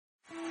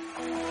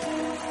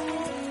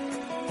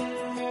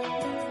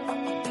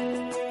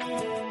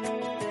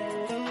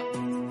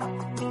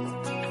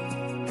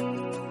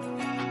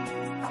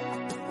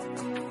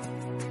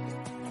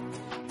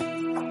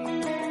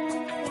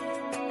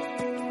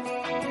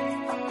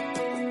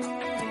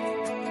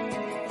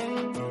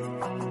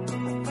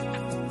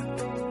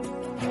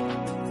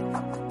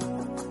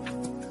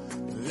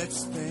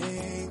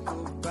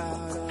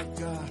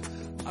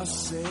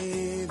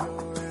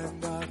Savior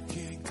and our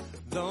King,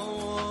 the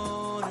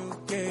one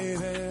who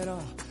gave it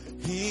all.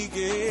 He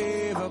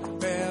gave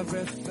up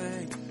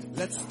everything.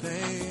 Let's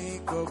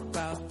think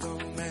about the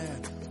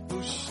man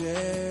who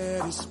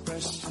shed his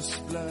precious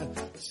blood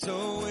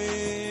so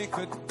we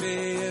could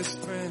be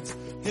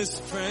his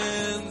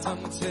friends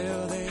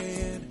until the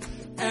end,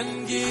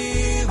 and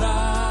give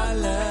our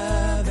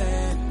love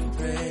and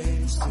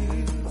praise to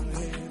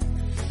him.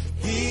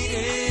 He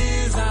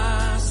is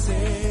our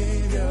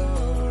Savior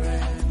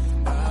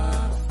and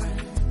our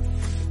friend.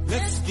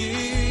 Let's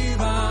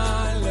give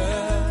our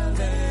love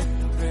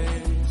and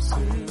praise to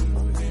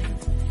him.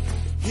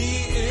 He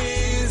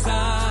is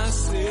our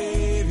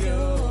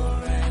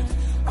Savior and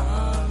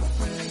our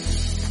friend.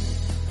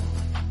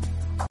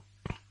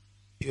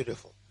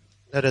 Beautiful.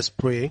 Let us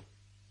pray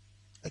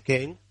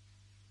again.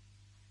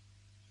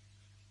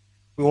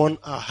 We want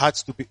our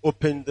hearts to be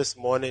open this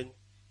morning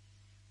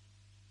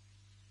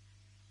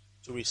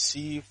to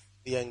receive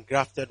the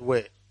engrafted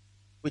word,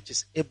 which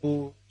is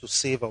able to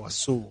save our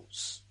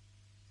souls.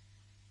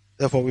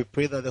 Therefore, we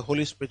pray that the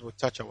Holy Spirit will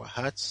touch our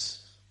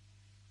hearts,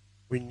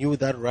 renew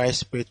that right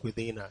spirit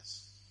within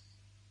us.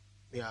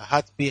 May our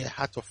heart be a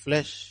heart of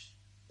flesh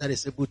that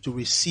is able to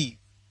receive.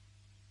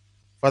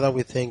 Father,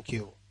 we thank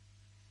you.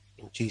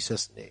 In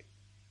Jesus' name.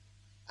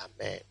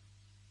 Amen.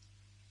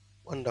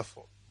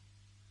 Wonderful.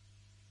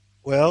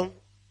 Well,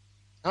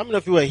 how many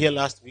of you were here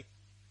last week?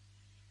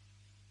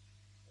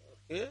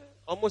 Okay,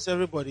 almost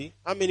everybody.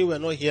 How many were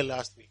not here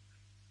last week?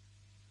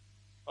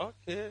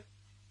 Okay,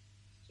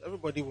 so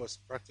everybody was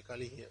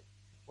practically here.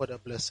 What a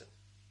blessing.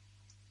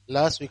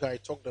 Last week I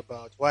talked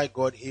about why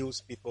God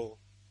heals people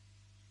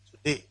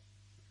today.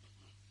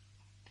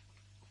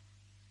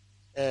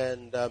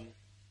 And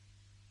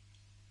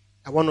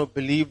I want to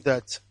believe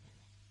that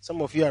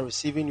some of you are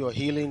receiving your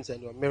healings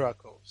and your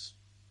miracles.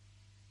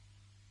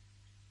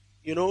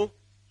 You know,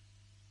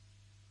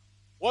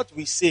 what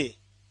we say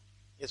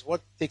is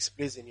what takes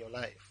place in your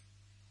life.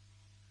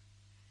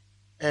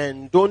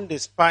 And don't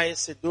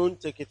despise it, don't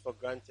take it for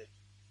granted.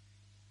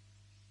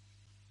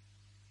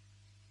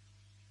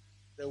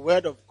 The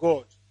word of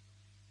God,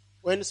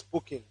 when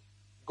spoken,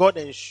 God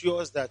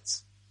ensures that,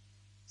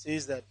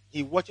 says that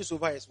he watches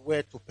over his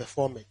word to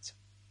perform it.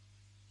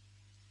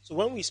 So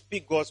when we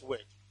speak God's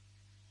word,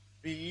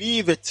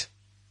 believe it.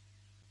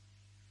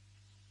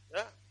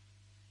 Yeah.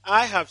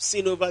 I have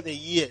seen over the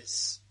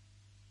years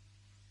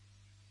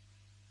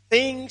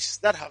things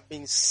that have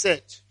been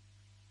said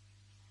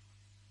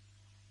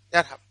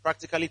that have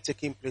practically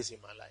taken place in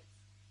my life.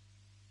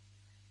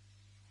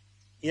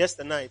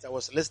 Yesterday night, I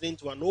was listening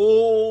to an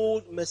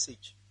old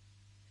message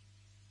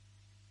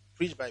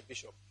preached by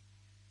Bishop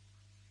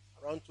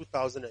around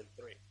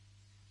 2003.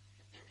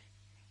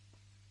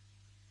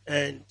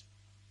 And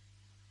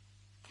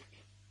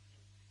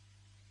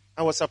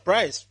I was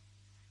surprised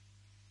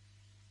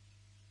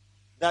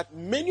that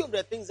many of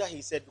the things that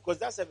he said, because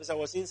that service, I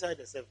was inside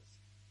the service,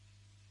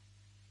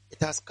 it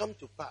has come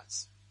to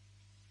pass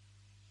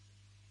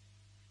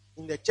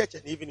in the church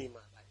and even in my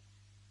life.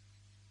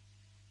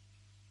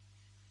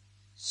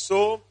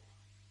 So,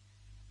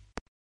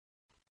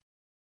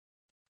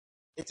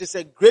 it is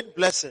a great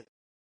blessing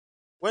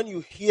when you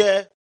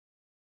hear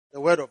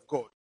the word of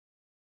God.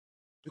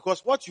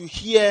 Because what you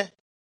hear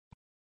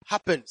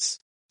happens.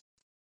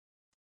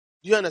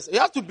 Do you understand?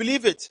 You have to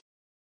believe it.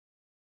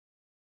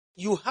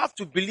 You have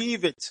to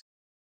believe it.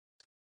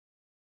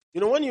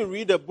 You know, when you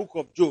read the book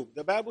of Job,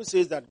 the Bible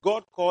says that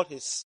God called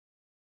his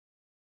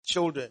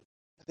children.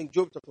 I think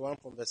Job chapter 1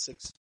 from verse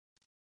 6.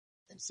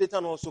 And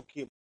Satan also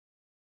came.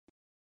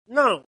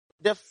 Now,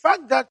 the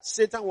fact that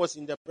Satan was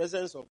in the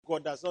presence of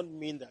God does not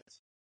mean that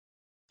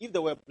if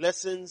there were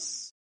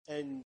blessings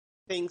and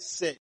things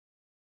said,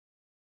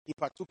 he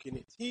partook in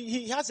it.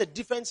 He has a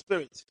different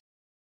spirit.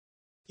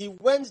 He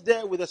went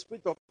there with a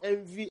spirit of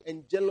envy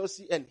and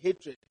jealousy and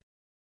hatred.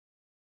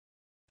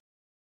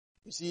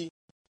 You see,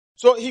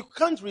 so he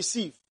can't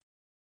receive.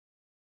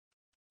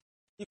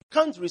 He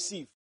can't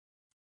receive.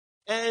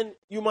 And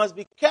you must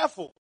be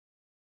careful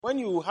when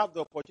you have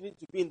the opportunity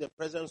to be in the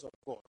presence of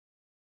God.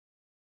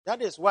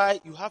 That is why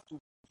you have to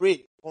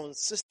pray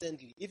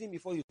consistently, even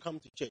before you come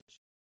to church.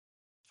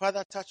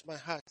 Father, touch my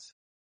heart.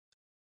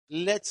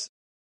 Let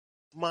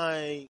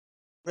my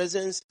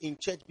presence in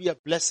church be a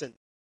blessing.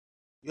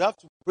 You have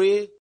to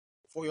pray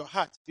for your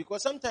heart,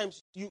 because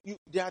sometimes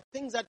there are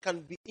things that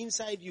can be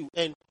inside you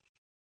and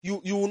you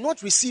will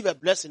not receive a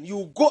blessing. You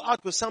will go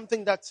out with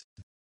something that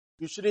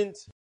you shouldn't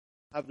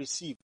have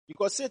received.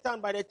 Because Satan,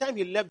 by the time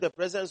he left the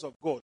presence of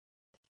God,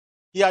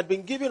 he had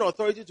been given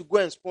authority to go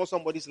and spoil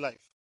somebody's life.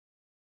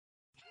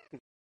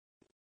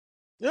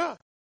 Yeah.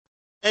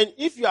 And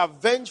if you are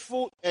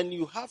vengeful and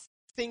you have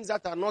things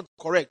that are not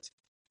correct,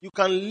 you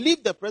can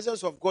leave the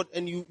presence of God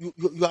and you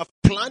have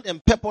planned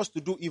and purpose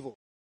to do evil.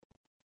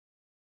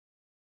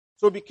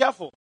 So be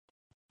careful.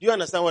 Do you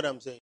understand what I'm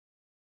saying?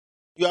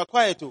 You are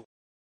quiet too.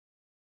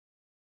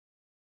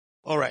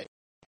 All right.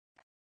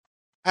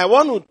 I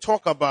want to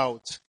talk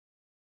about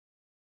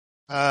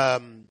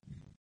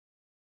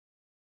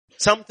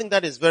something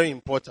that is very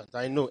important.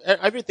 I know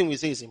everything we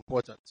say is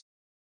important,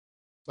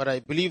 but I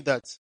believe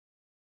that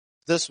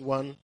this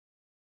one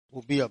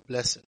will be a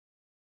blessing.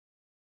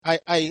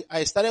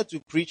 I started to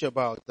preach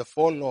about the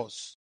 4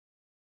 laws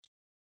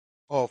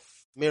of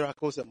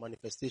miracles and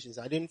manifestations.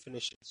 I didn't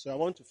finish it, so I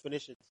want to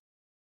finish it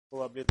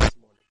probably this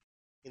morning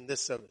in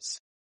this service.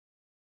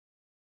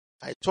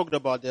 I talked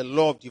about the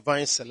law of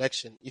divine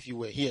selection. If you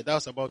were here, that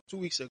was about 2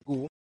 weeks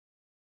ago.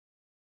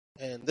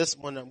 And this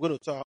morning I'm going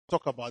to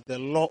talk about the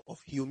law of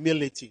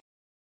humility.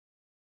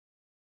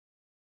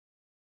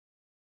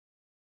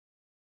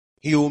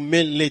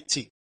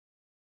 Humility.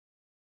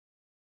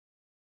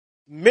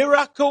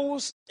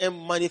 Miracles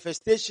and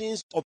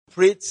manifestations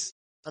operate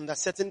under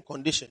certain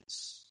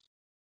conditions.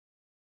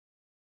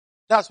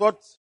 That's what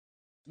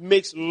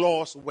makes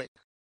laws work.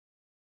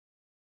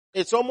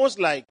 It's almost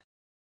like,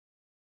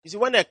 you see,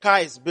 when a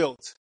car is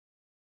built,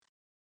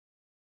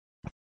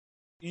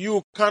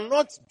 you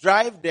cannot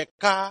drive the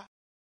car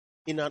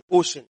in an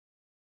ocean.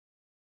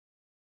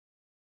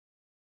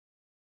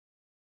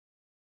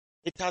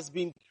 It has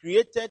been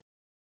created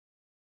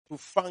to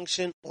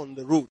function on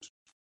the road.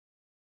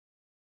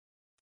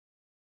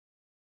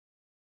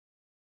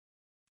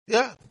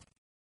 Yeah.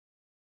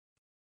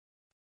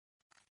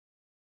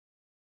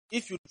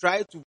 If you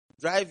try to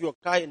drive your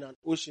car in an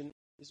ocean,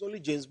 it's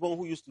only James Bond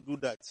who used to do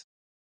that.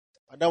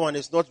 But that one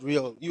is not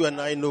real. You and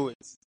I know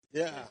it.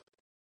 Yeah.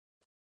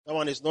 That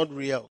one is not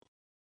real.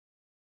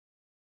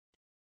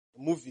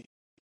 A movie.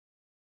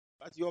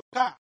 But your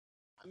car,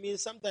 I mean,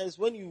 sometimes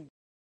when you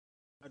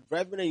are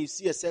driving and you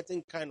see a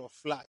certain kind of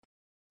flag,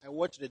 I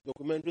watched the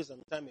documentary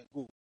some time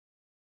ago.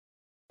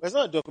 But it's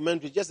not a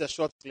documentary, just a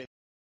short clip.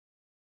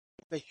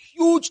 A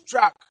huge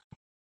truck.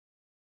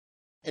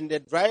 And the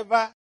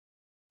driver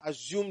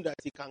assumed that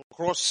he can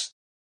cross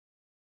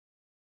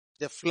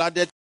the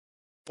flooded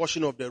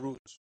portion of the road.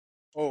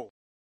 Oh.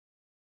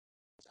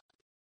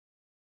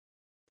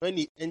 When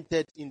he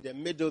entered in the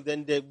middle,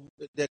 then the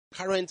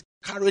current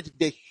carried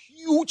the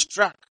huge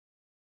truck,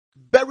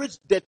 buried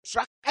the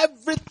truck,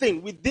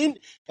 everything within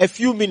a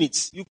few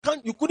minutes. You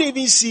couldn't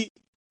even see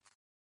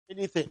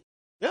anything.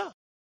 Yeah.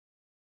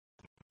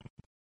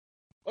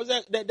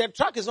 Because the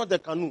truck is not the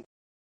canoe.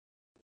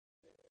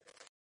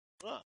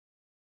 Yeah.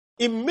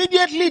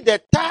 Immediately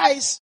the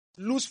tires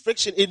lose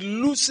friction. It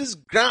loses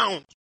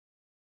ground.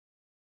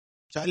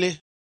 Charlie,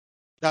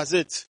 that's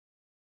it.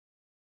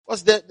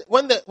 Because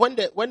when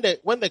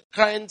the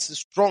current is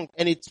strong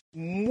and it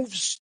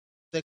moves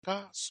the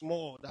car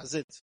small, that's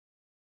it.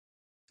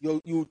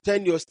 You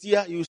turn your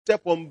steer, you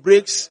step on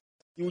brakes,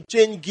 you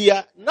change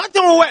gear,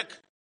 nothing will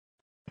work.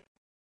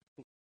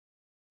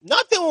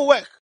 Nothing will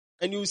work.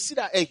 And you see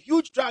that a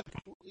huge truck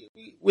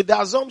with the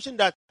assumption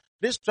that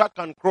this truck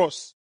can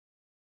cross.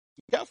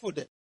 Be careful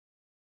then.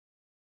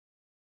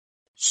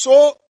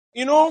 So,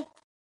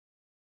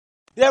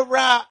 there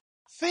are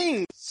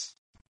things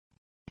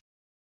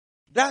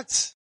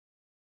that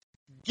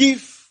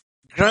give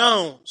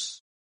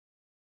grounds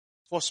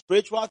for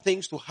spiritual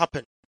things to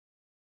happen.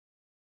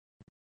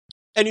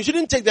 And you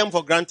shouldn't take them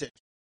for granted.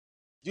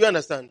 Do you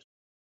understand?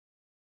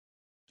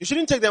 You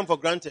shouldn't take them for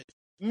granted.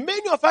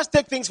 Many of us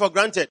take things for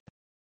granted.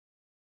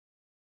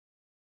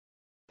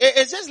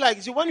 It's just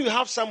like, see, when you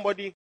have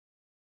somebody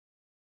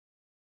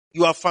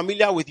you are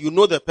familiar with, you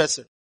know the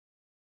person.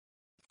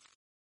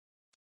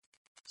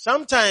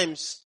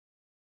 Sometimes,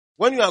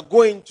 when you are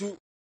going to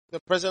the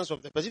presence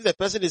of the person, if the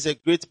person is a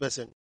great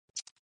person,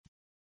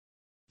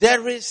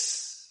 there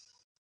is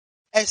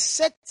a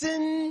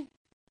certain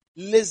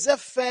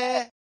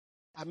laissez-faire.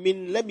 I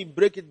mean, let me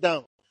break it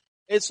down.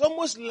 It's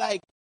almost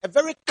like a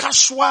very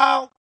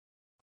casual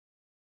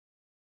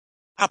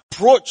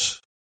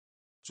approach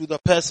to the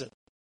person.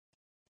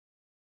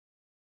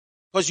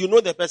 Because you know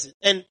the person.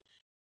 And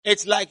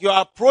it's like your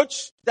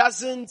approach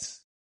doesn't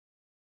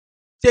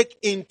take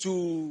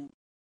into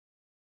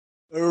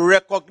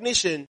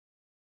recognition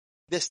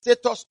the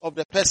status of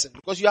the person.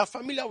 Because you are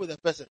familiar with the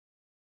person.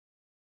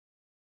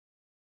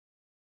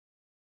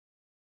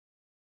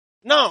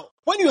 Now,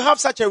 when you have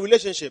such a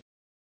relationship,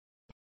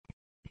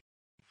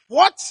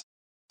 what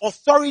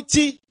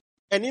authority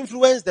and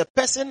influence the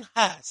person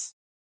has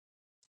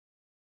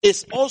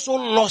is also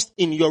lost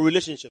in your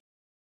relationship.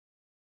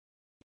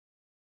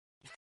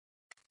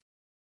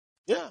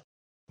 Yeah.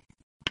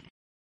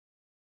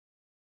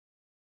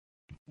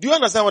 Do you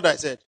understand what I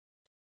said?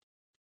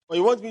 Or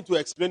you want me to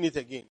explain it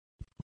again?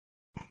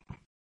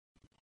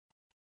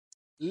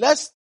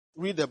 Let's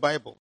read the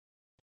Bible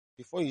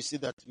before you see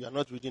that you are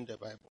not reading the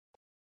Bible.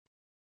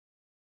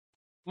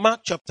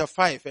 Mark chapter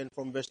 5 and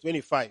from verse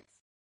 25.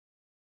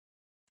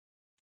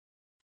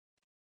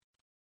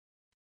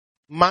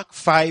 Mark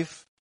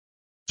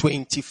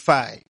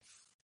 5:25.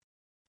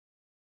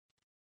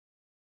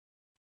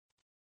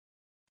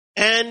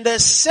 And a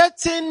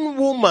certain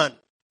woman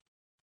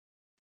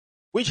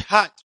which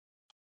had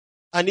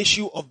an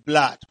issue of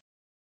blood,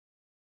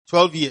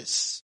 12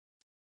 years,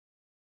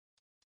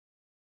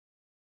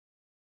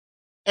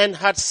 and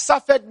had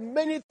suffered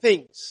many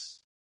things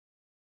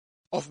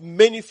of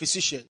many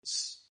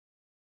physicians,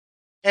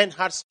 and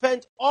had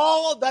spent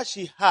all that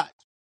she had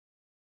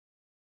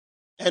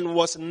and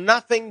was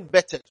nothing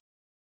bettered,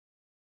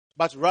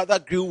 but rather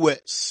grew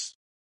worse.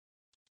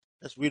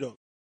 Let's read on.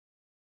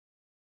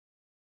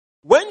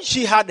 When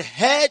she had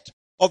heard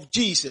of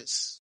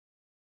Jesus,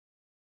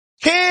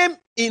 came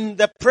in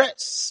the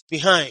press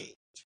behind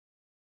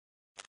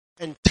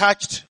and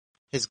touched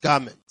his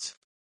garment.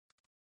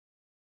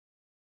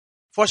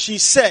 For she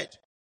said,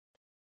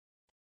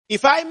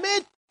 if I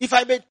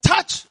may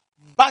touch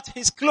but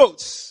his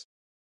clothes,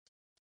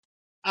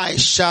 I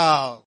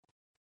shall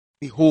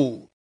be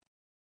whole.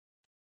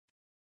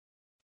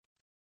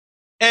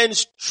 And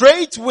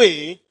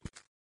straightway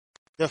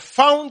the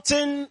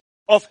fountain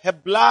of her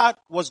blood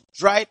was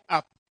dried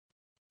up,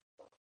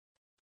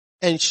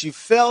 and she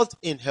felt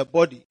in her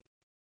body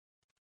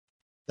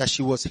that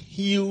she was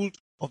healed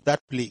of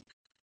that plague.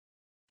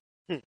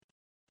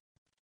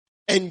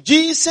 And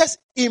Jesus,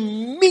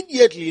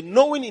 immediately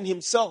knowing in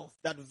himself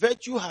that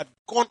virtue had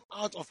gone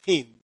out of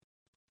him,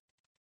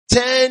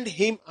 turned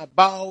him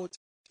about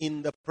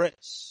in the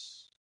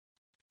press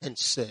and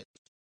said,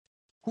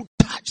 who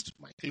touched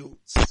my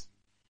clothes?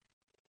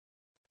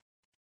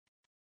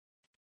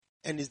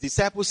 And his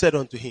disciples said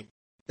unto him,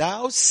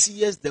 thou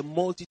seest the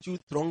multitude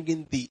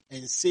thronging thee,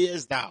 and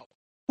sayest thou,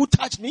 who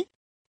touched me?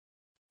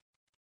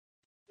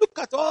 Look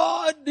at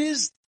all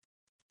these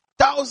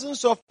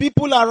thousands of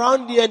people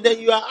around you, and then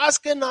you are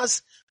asking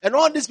us, and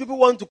all these people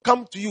want to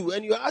come to you,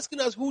 and you are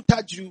asking us who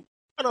touched you.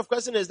 What kind of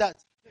question is that?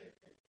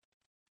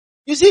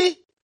 You see,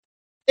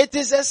 it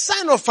is a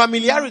sign of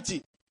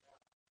familiarity.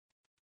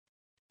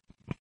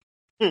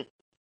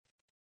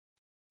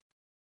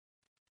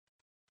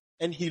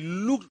 And he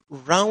looked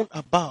round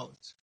about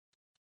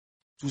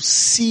to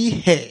see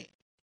her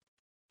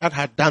that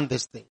had done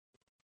this thing.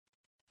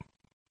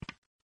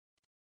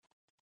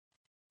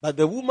 But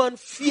the woman,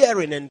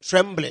 fearing and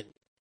trembling,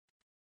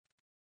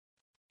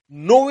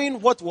 knowing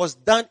what was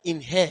done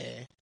in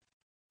her,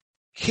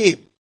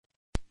 came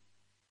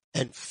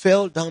and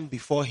fell down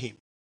before him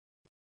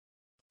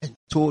and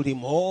told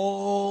him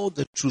all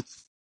the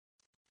truth.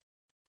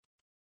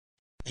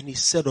 And he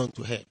said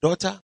unto her,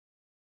 daughter,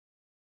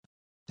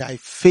 thy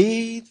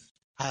faith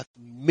hath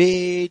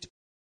made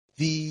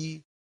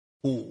thee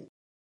whole.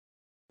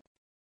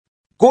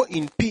 Go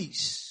in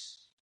peace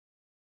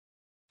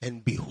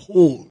and be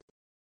whole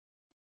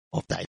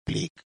of thy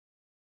plague.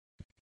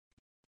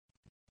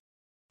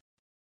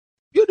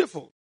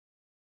 Beautiful.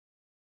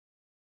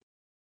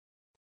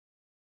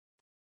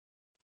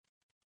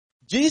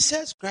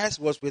 Jesus Christ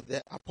was with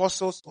the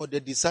apostles or the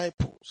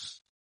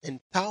disciples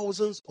and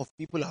thousands of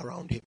people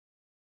around him.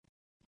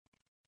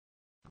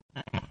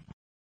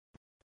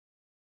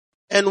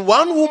 And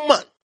one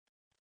woman,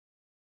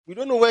 we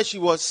don't know where she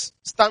was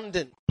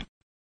standing,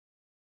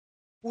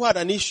 who had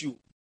an issue.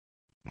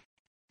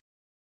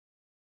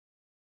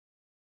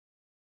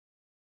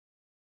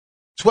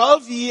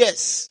 "12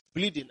 years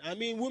bleeding." I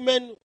mean,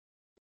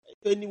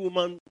 any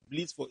woman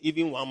bleeds for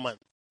even 1 month.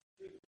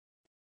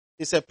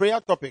 It's a prayer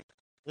topic.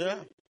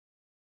 Yeah.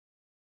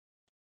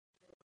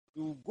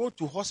 You go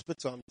to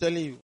hospital, I'm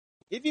telling you,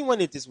 even when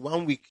it is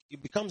 1 week,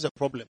 it becomes a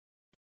problem.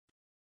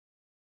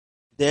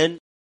 Then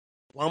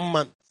 1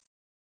 month,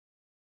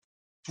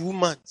 2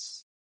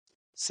 months,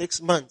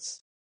 6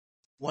 months,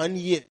 1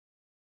 year,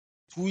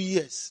 2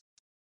 years,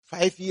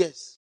 5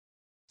 years,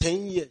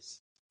 10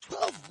 years,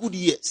 12 good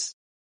years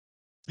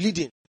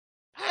bleeding.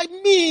 I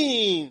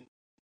mean,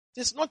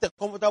 it's not a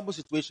comfortable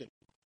situation.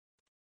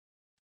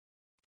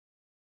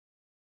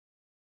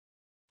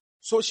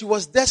 So she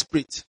was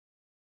desperate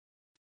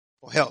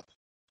for help.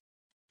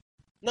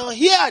 Now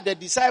here are the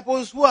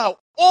disciples who are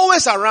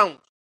always around.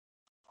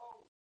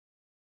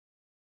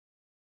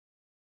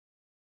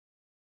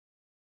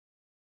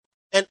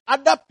 And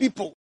other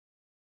people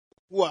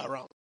who are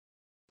around.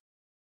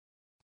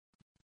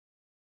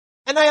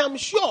 And I am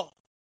sure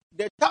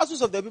the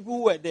thousands of the people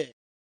who were there,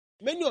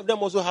 many of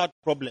them also had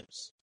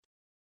problems.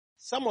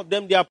 Some of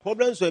them, their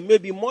problems were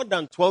maybe more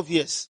than 12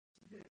 years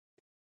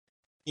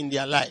in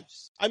their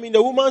lives. I mean,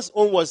 the woman's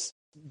own was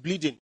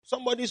bleeding.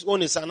 Somebody's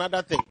own is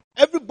another thing.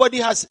 Everybody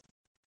has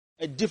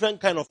a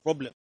different kind of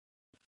problem.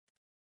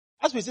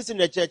 As we sit in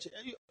the church,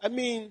 I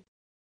mean,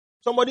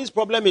 somebody's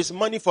problem is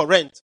money for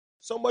rent.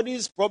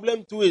 Somebody's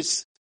problem too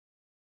is,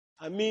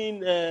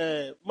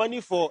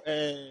 money for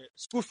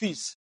school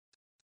fees.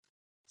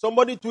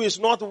 Somebody too is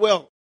not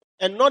well.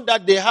 And not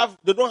that they have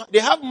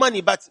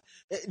money, but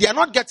they are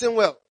not getting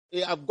well. They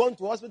have gone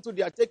to hospital,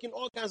 they are taking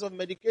all kinds of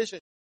medication.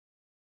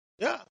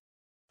 Yeah.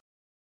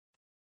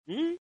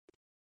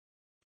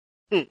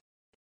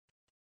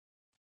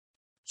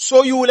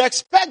 So you will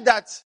expect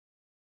that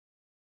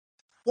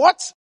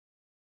what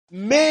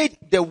made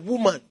the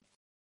woman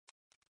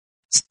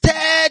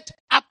stirred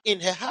up in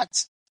her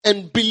heart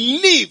and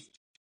believed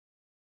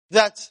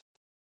that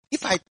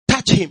if I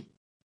touch him,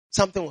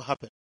 something will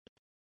happen.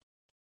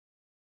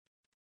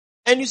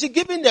 And you see,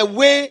 given the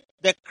way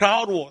the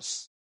crowd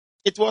was,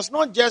 it was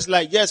not just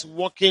like just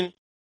walking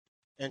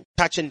and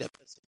touching the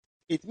person.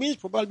 It means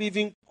probably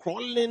even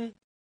crawling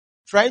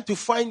trying to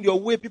find your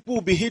way. People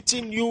will be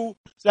hitting you.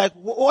 It's like,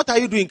 what are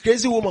you doing?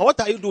 Crazy woman, what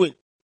are you doing?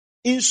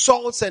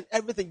 Insults and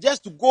everything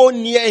just to go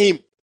near him.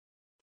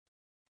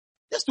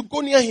 Just to go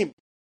near him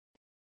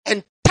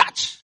and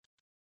touch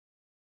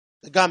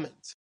the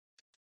garment.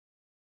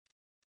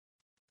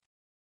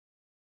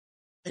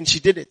 And she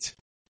did it.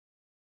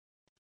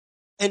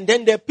 And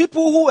then the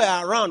people who were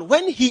around,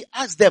 when he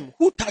asked them,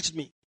 who touched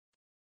me?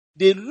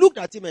 They looked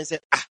at him and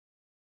said,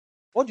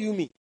 what do you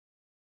mean?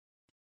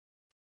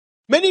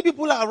 Many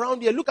people are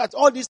around here. Look at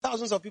all these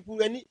thousands of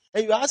people and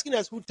you're asking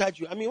us who touched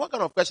you. I mean, what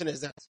kind of question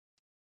is that?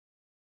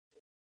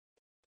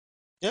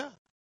 Yeah.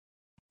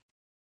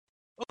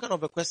 What kind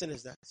of a question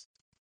is that?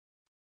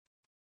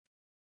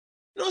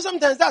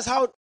 Sometimes that's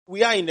how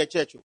we are in the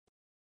church.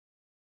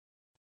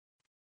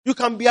 You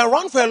can be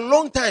around for a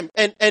long time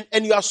and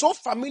you are so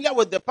familiar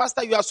with the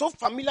pastor, you are so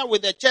familiar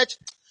with the church.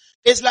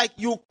 It's like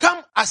you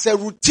come as a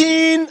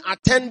routine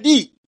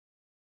attendee.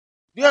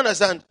 Do you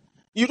understand?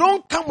 You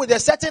don't come with a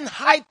certain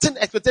heightened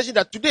expectation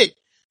that today,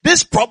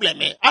 this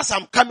problem, as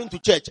I'm coming to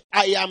church,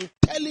 I am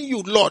telling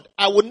you, Lord,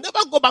 I will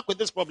never go back with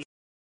this problem.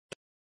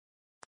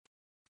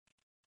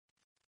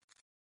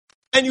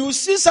 And you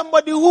see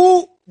somebody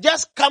who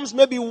just comes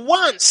maybe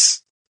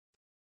once.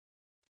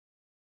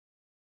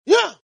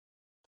 Yeah.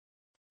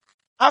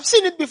 I've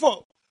seen it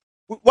before.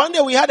 One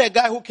day we had a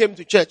guy who came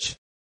to church.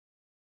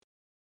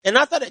 And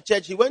after the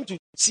church, he went to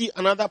see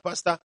another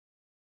pastor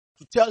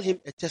to tell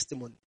him a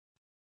testimony.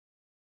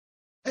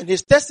 And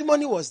his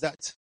testimony was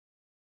that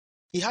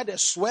he had a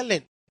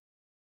swelling,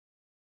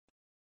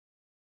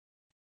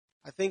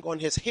 I think on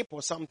his hip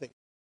or something.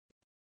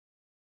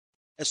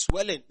 A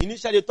swelling.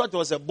 Initially they thought it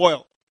was a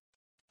boil.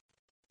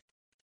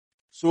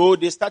 So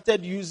they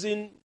started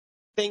using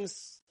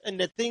things and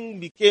the thing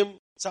became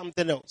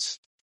something else.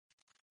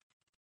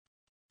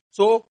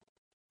 So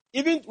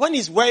even when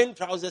he's wearing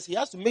trousers, he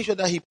has to make sure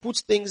that he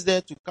puts things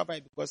there to cover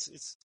it because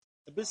it's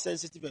a bit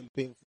sensitive and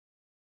painful.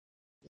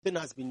 The thing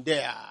has been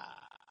there.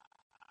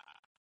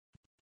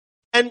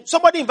 And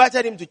somebody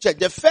invited him to church.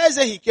 The first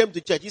day he came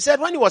to church, he said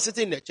when he was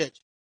sitting in the church,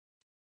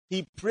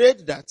 he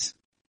prayed that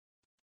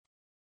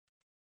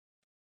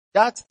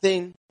that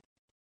thing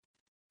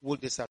will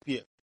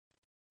disappear.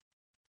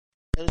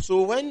 And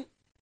so when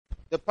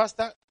the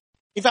pastor,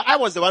 in fact, I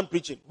was the one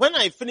preaching. When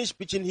I finished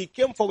preaching, he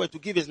came forward to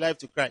give his life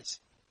to Christ.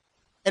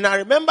 And I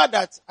remember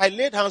that I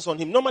laid hands on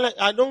him. Normally,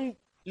 I don't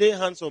lay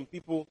hands on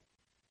people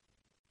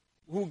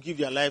who give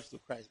their lives to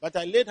Christ. But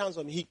I laid hands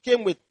on him. He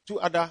came with 2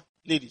 other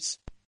ladies.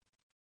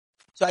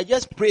 So I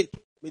just prayed,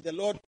 may the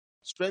Lord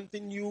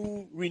strengthen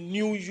you,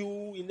 renew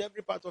you in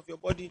every part of your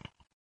body.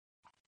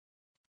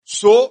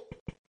 So,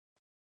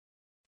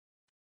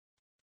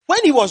 when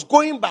he was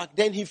going back,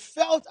 then he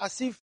felt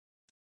as if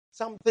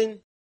something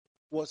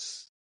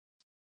was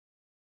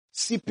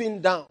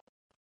seeping down.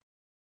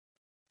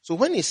 So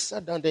when he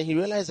sat down, then he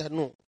realized that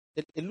no,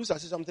 it looks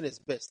as if something is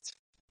best.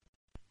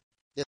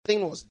 The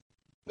thing was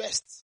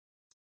best.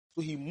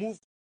 So he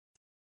moved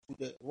to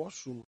the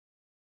washroom,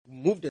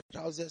 moved the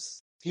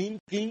trousers, clean.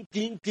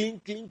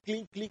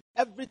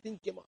 Everything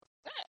came out.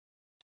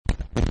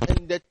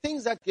 And the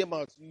things that came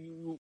out,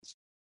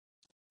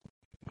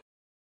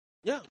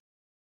 yeah.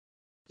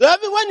 So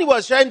even when he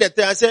was trying the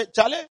thing, I said,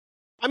 Charlie,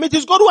 it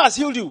is God who has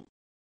healed you.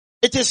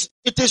 It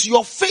is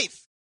your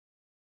faith.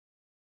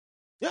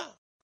 Yeah.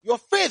 Your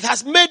faith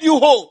has made you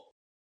whole.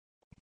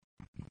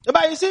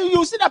 But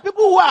you see that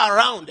people who are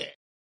around there.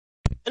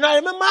 And I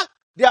remember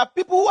there are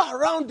people who are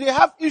around, they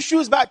have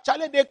issues, but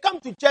Charlie, they come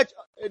to church,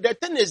 the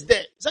thing is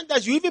there.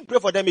 Sometimes you even pray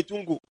for them, it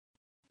won't go.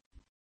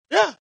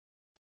 Yeah.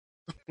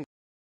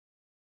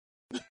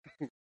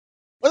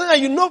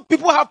 But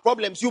people have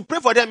problems, you pray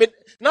for them,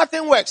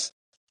 nothing works.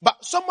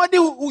 But somebody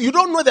who you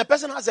don't know the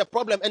person has a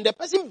problem, and the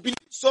person believes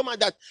so much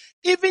that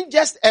even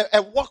just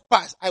a walk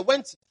past, I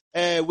went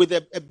with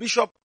a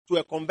bishop to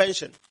a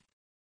convention.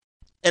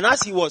 And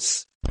as he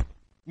was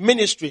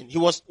ministering, he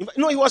was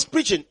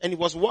preaching, and he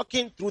was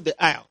walking through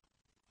the aisle.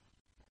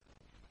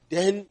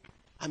 Then,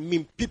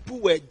 people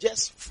were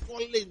just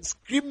falling,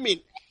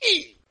 screaming.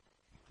 Hey!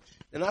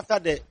 And after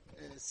the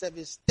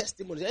service,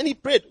 testimony, and he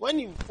prayed. When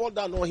you fall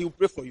down, he will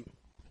pray for you.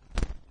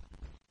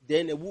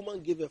 Then a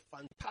woman gave a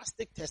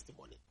fantastic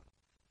testimony.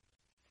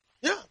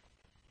 Yeah.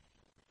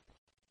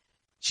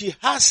 She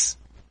has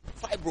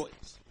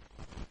fibroids.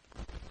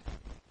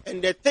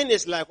 And the thing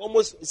is like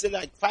almost, it's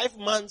like 5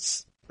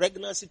 months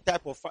pregnancy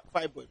type of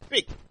fibroid.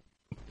 Big.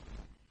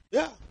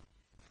 Yeah.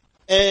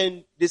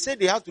 And they said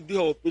they have to do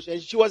her operation.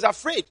 She was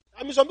afraid.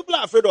 Some people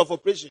are afraid of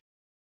operation.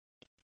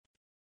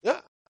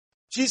 Yeah.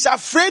 She's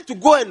afraid to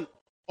go and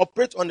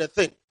operate on the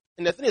thing.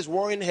 And the thing is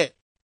worrying her.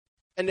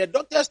 And the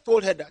doctors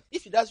told her that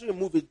if she doesn't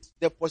remove it,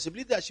 the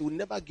possibility that she will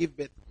never give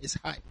birth is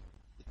high.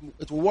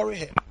 It will worry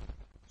her.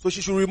 So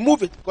she should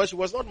remove it because she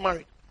was not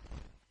married.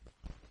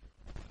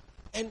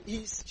 And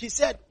she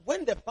said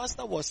when the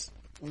pastor was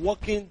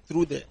walking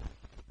through the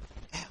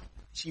aisle,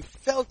 she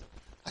felt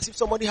as if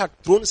somebody had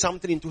thrown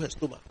something into her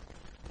stomach.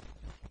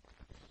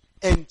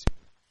 And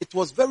it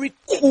was very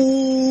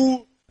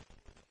cool,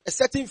 a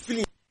certain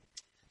feeling.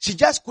 she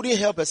just couldn't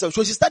help herself.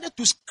 So she started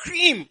to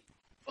scream.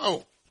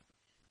 Oh.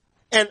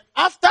 And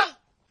after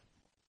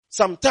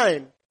some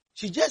time,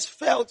 she just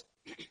felt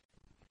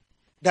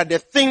that the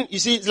thing, you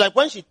see, it's like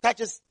when she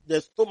touches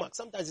the stomach,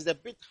 sometimes it's a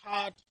bit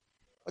hard,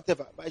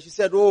 whatever. But she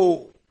said,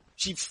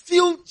 she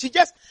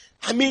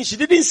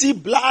didn't see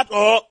blood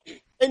or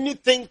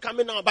anything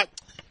coming out, but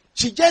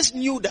she just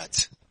knew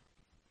that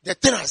the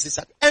thing has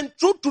disappeared. And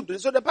true,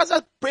 so the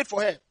pastor prayed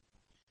for her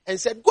and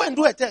said, go and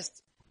do a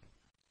test.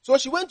 So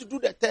she went to do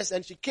the test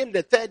and she came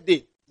the third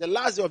day, the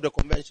last day of the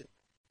convention.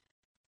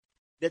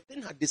 The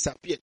thing had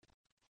disappeared.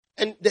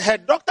 And her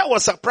doctor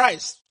was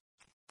surprised.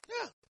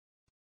 Yeah.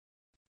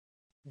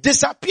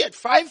 Disappeared.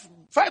 Five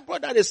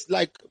that is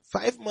like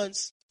 5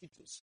 months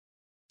fetus.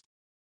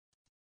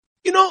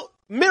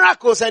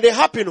 Miracles and they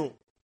happen.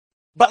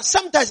 But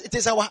sometimes it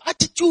is our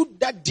attitude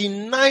that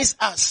denies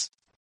us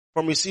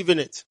from receiving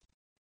it.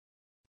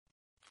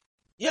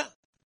 Yeah.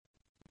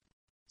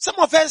 Some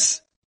of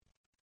us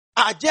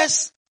are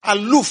just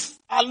aloof.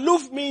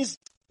 Aloof means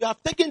you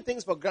have taken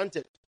things for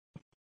granted.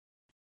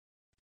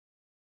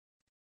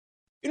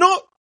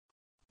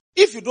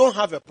 If you don't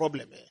have a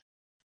problem,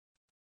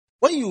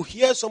 when you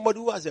hear somebody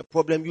who has a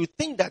problem, you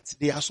think that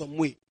they are some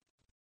way.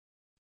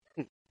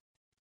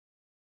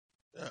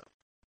 Yeah.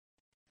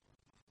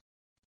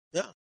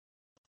 Yeah.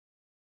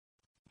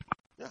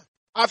 Yeah.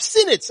 I've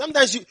seen it.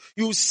 Sometimes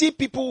you see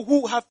people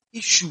who have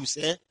issues,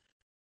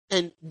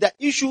 and the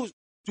issue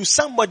to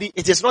somebody,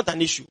 it is not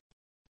an issue.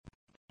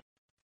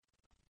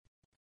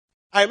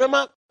 I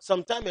remember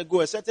some time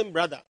ago, a certain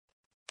brother,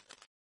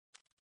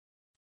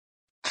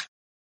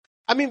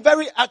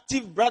 very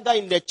active brother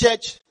in the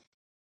church,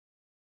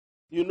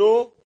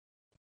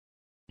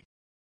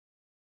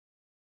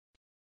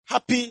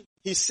 happy,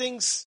 he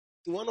sings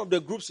in one of the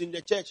groups in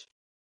the church.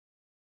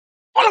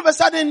 All of a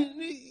sudden,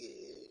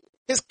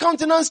 his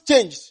countenance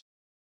changed.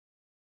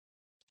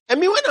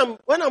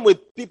 When I'm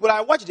with people,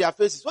 I watch their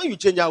faces. When you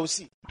change, I will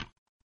see.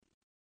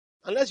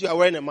 Unless you are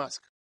wearing a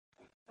mask.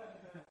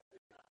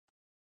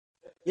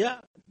 Yeah.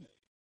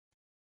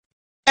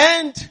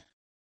 And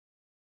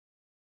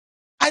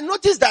I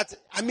noticed that,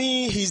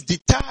 he's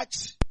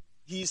detached.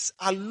 He's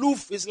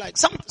aloof. It's like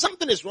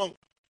something is wrong.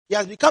 He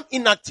has become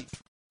inactive.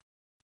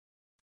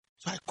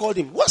 So I called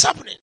him. What's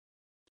happening?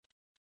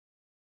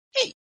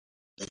 Hey,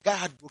 the guy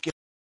had broken.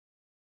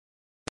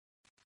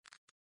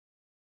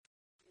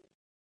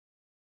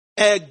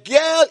 A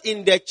girl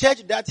in the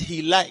church that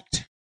he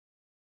liked.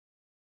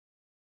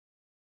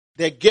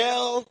 The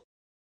girl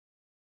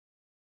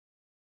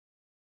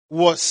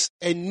was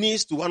a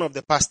niece to one of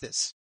the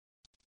pastors.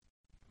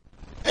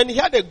 And he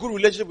had a good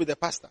relationship with the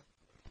pastor.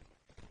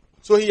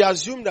 So he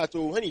assumed that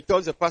when he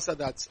tells the pastor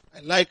that I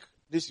like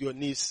this your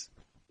niece,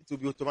 it will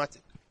be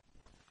automatic.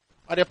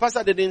 But the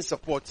pastor didn't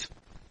support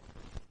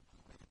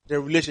the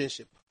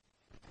relationship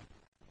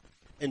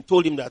and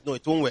told him that no,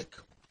 it won't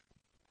work.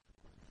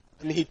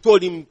 And he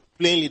told him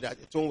plainly that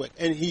it won't work.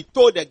 And he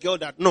told the girl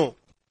that no,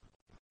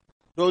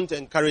 don't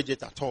encourage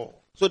it at all.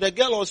 So the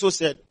girl also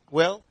said,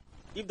 well,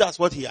 if that's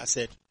what he has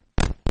said,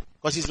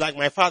 because he's like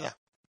my father,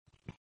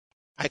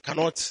 I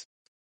cannot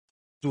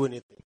do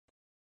anything.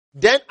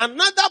 Then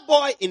another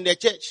boy in the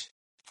church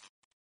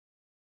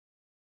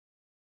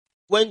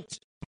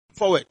went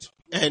forward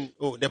and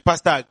the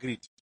pastor agreed.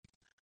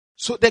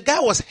 So the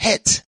guy was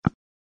hurt.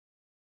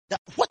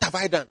 What have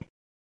I done?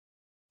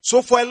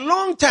 So for a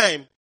long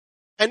time,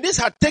 and this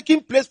had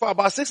taken place for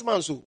about 6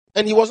 months,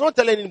 and he was not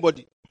telling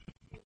anybody.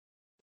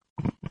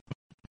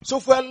 So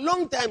for a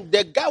long time,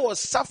 the guy was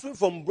suffering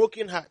from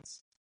broken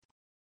hearts.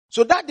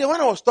 So that day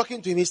when I was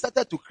talking to him, he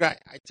started to cry.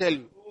 I tell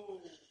you.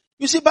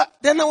 You see, but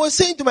then I was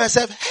saying to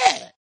myself,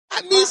 hey,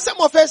 some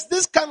of us,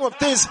 this kind of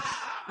things,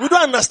 we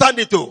don't understand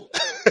it too.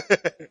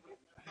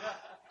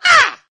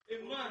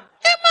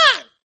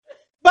 Amen.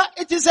 But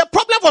it is a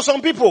problem for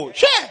some people.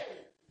 Sure.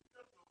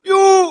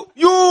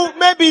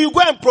 Maybe you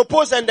go and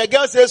propose and the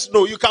girl says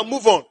no, you can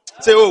move on.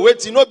 Say, oh,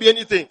 wait, it not be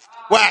anything.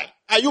 Why?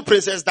 Are you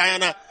Princess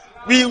Diana?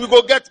 We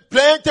go get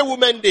plenty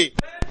women day.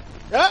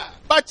 Yeah?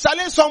 But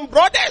some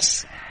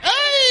brothers,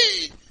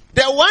 hey,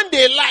 the one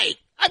they like.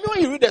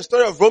 When you read the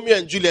story of Romeo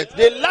and Juliet,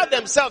 they loved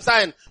themselves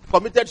and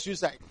committed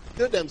suicide.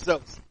 Killed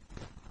themselves.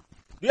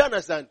 Do you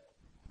understand?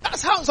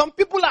 That's how some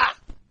people are.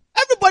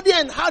 Everybody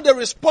and how they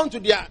respond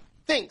to their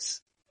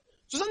things.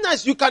 So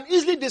sometimes you can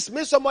easily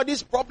dismiss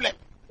somebody's problem.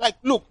 Like,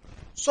 look,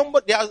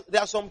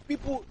 there are some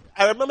people,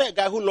 I remember a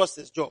guy who lost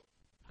his job.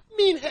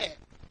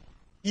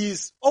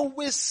 He's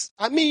always,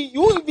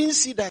 you won't even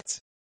see that.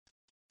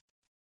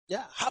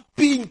 Yeah,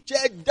 happy in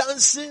church,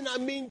 dancing.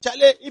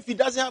 Chale, if he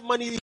doesn't have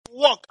money, he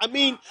walk.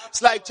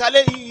 It's like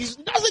Chale, he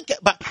doesn't care.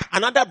 But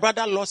another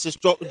brother lost his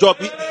job.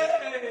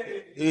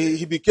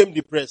 He became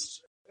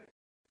depressed.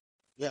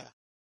 Yeah.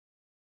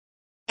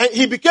 And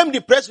he became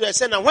depressed with a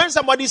son. And when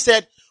somebody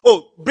said,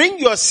 oh, bring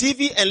your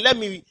CV and let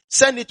me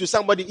send it to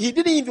somebody, he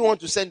didn't even want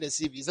to send the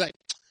CV. He's like,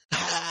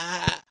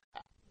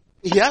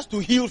 he has to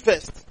heal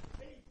first.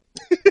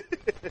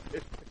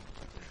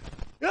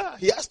 Yeah,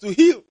 he has to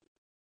heal.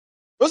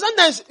 But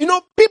sometimes,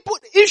 people,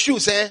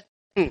 issues,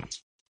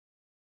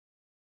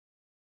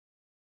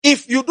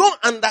 If you don't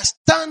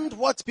understand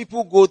what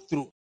people go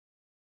through,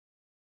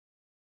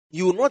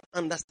 you will not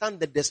understand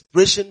the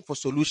desperation for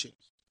solutions.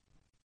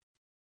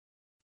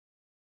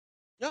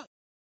 Yeah.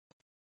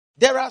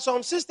 There are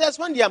some sisters,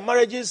 when their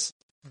marriages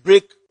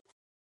break,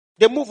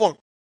 they move on.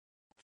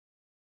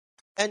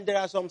 And there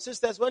are some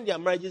sisters, when their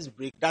marriages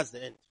break, that's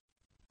the end.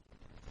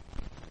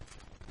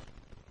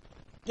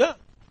 Yeah.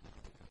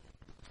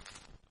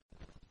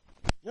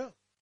 Yeah.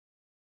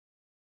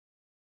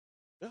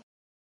 Yeah.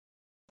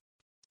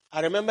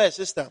 I remember a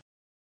sister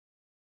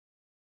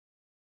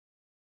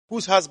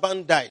whose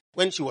husband died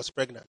when she was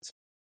pregnant.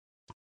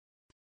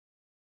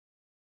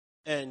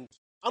 And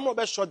I'm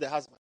not sure the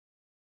husband.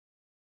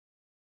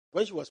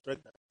 When she was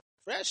pregnant.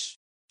 Fresh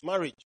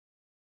marriage.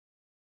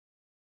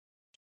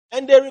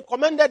 And they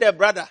recommended her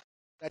brother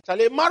that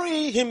Charlie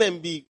marry him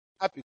and be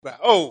happy.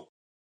 Oh,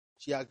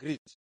 she agreed.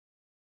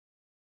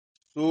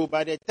 So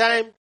by the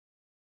time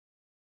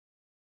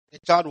the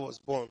child was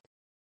born,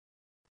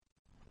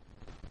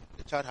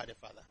 the child had a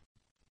father.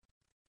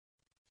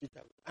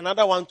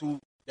 Another one too,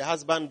 the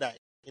husband died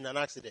in an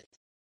accident.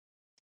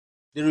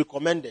 They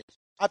recommended,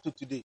 up to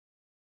today,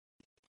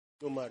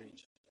 no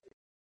marriage.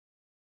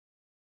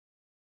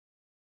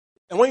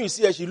 And when you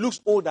see her, she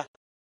looks older.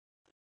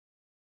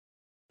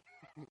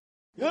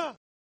 Yeah.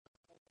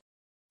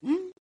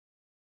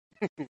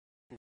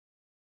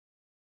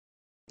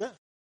 Yeah.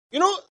 You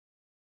know,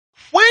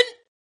 when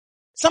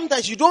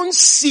sometimes you don't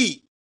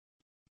see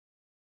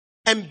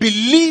and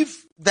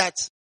believe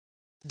that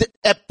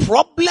a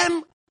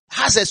problem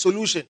has a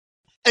solution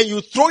and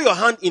you throw your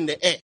hand in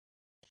the air,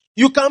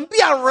 you can be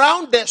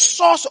around the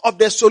source of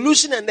the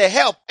solution and the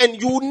help and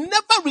you will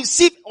never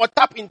receive or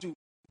tap into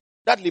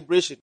that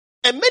liberation.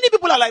 And many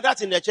people are like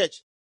that in the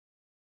church.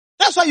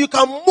 That's why you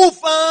can move,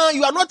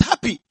 you are not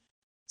happy.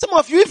 Some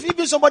of you, if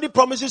even somebody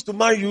promises to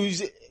marry you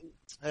say,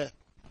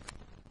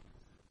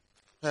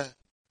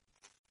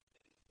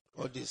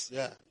 all this,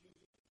 yeah.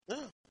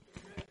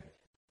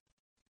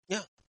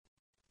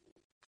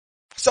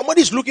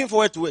 Somebody is looking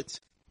forward to it.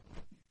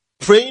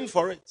 Praying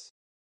for it.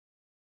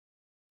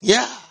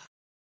 Yeah.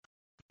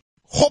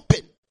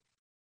 Hoping.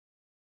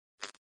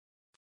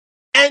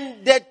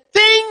 And the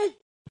thing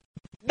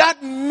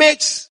that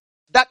makes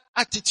that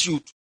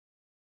attitude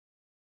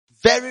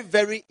very,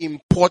 very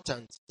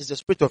important is the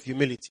spirit of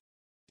humility.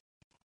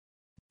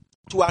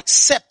 To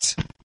accept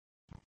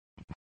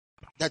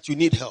that you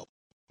need help.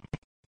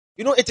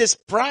 You know, it is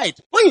pride.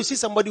 When you see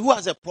somebody who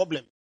has a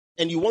problem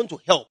and you want to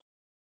help,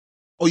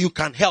 or you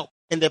can help,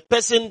 and the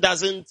person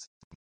doesn't,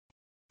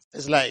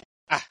 it's like,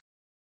 are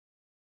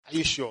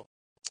you sure?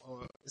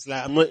 Or it's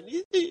like, I'm not,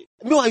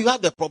 no, you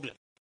have the problem.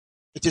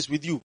 It is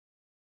with you.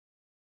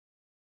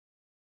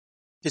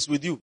 It is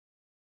with you.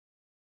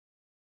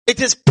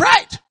 It is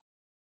pride.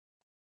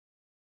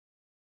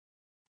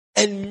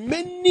 And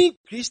many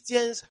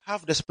Christians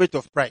have the spirit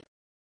of pride.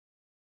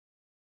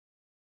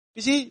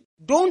 You see,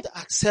 don't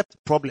accept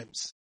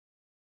problems.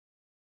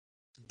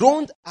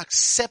 Don't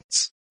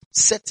accept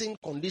certain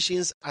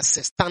conditions as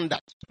a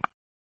standard.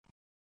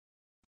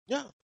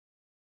 Yeah.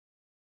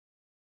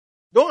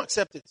 Don't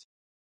accept it.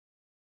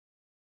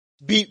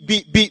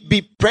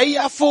 Be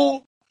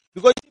prayerful,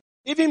 because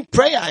even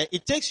prayer,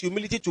 it takes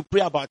humility to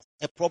pray about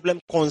a problem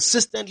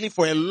consistently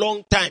for a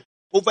long time,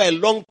 over a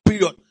long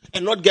period,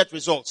 and not get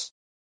results.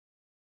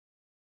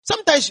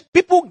 Sometimes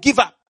people give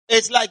up.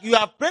 It's like you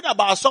have prayed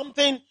about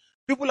something,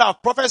 people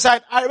have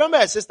prophesied. I remember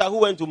a sister who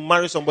went to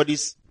marry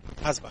somebody's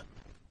husband.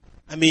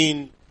 I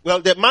mean, well,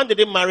 the man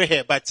didn't marry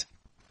her, but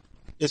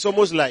it's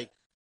almost like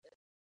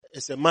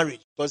it's a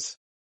marriage, because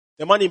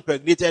the man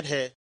impregnated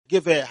her,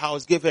 gave her a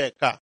house, gave her a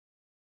car,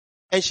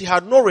 and she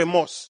had no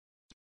remorse.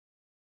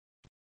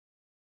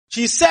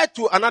 She said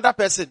to another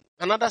person,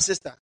 another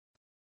sister,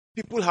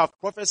 people have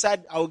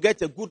prophesied, I will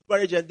get a good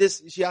marriage, and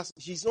this,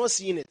 she's not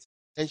seeing it,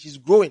 and she's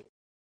growing.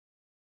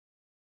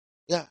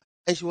 Yeah,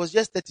 and she was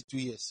just 32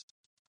 years.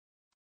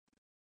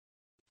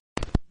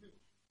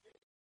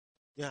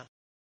 Yeah,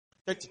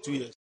 32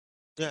 years.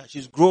 Yeah,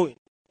 she's growing.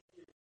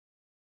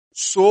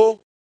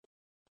 So,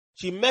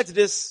 she met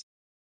this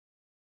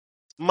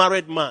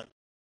married man.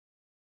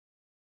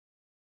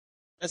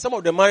 And some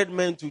of the married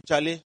men to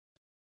Charlie,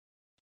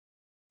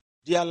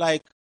 they are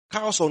like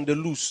cows on the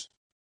loose.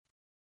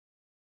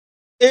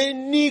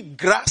 Any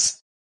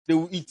grass, they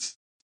will eat.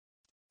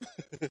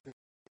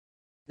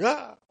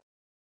 Yeah.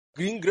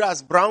 Green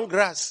grass, brown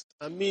grass.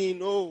 I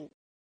mean, oh.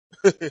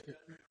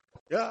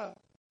 Yeah,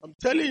 I'm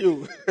telling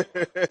you.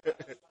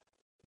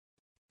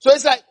 So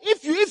it's like,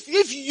 if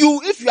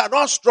you are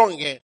not strong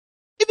here,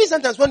 even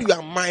sometimes when you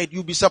are married,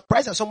 you'll be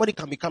surprised that somebody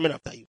can be coming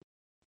after you.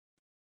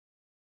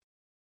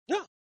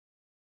 Yeah.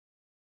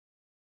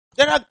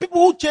 There are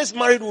people who chase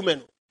married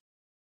women.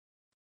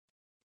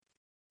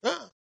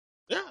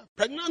 Yeah,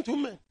 pregnant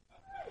women.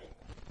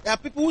 There are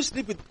people who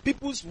sleep with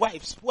people's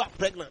wives who are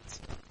pregnant.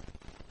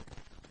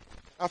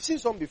 I've seen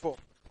some before.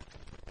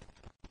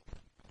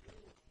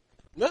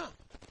 Yeah.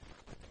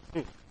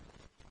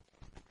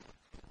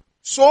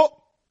 So,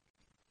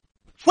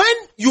 when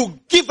you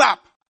give up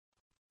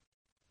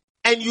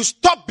and you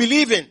stop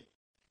believing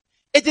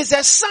It is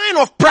a sign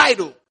of pride.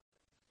 Oh.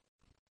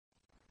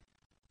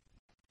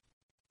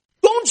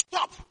 Don't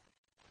stop.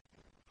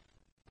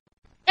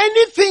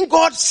 Anything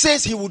God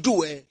says he will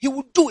do, he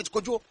will do it.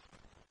 Kojo.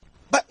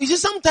 But you see,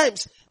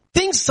 sometimes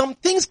some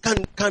things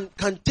can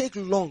take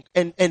long.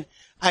 And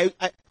I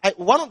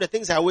one of the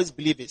things I always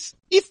believe is,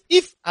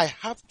 if I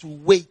have to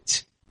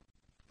wait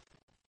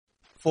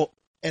for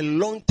a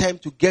long time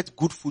to get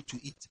good food to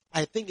eat,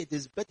 I think it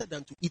is better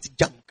than to eat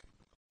junk.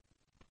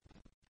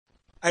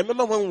 I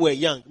remember when we were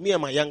young, me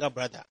and my younger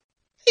brother,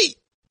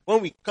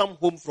 when we come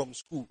home from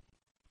school,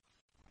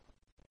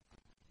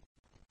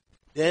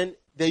 then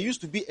there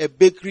used to be a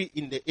bakery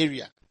in the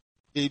area.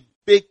 They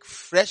bake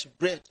fresh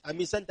bread. I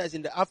mean, sometimes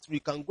in the afternoon,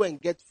 you can go and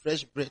get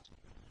fresh bread.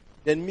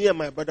 Then me and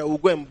my brother will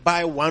go and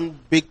buy one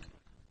big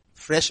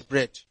fresh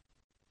bread.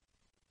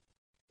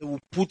 They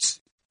will put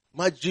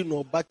margarine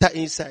or butter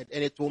inside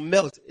and it will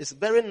melt. It's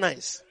very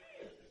nice.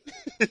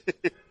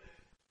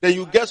 Then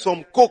you get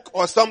some Coke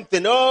or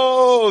something.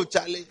 Oh,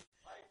 Charlie.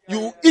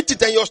 You eat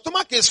it and your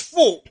stomach is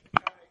full.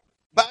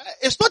 But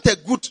it's not a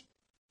good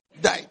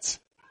diet.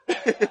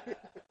 It's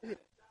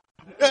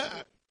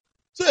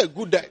not a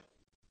good diet.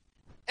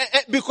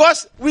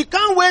 Because we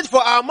can't wait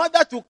for our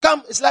mother to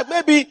come. It's like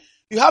maybe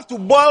you have to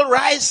boil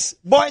rice.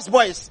 Boys.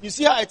 You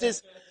see how it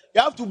is?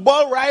 You have to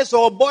boil rice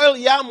or boil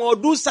yam or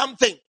do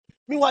something.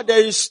 Meanwhile,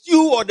 there is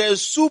stew or there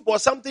is soup or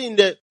something in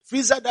the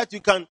freezer that you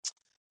can.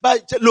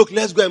 But look,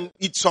 let's go and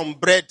eat some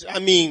bread. I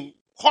mean,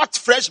 hot,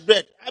 fresh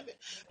bread.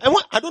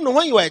 I don't know,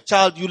 when you were a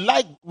child, we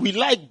like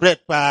bread,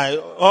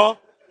 or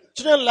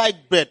children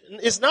like bread.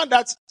 It's not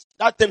that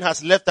thing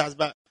has left us,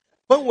 but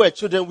when we were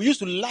children, we used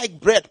to like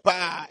bread,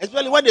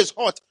 especially when it's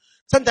hot.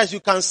 Sometimes you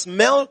can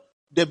smell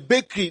the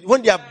bakery,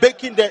 when they are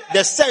baking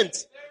the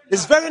scent.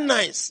 It's very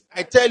nice,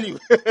 I tell you.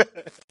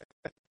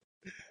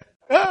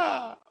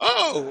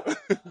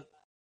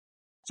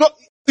 So,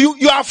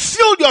 you have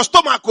filled your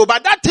stomach,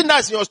 but that thing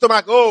that's in your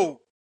stomach,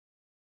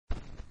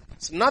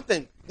 it's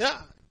nothing.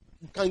 Yeah.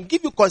 It can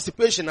give you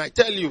constipation, I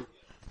tell you.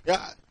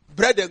 Yeah.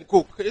 Bread and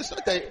Coke. It's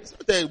not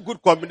a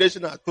good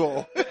combination at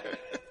all.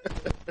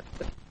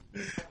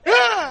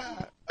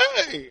 Yeah.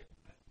 Hey.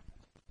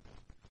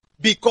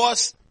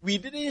 Because we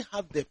didn't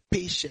have the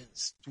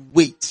patience to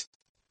wait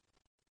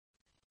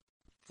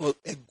for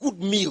a good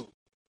meal.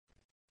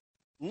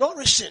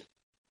 Nourishing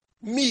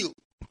meal.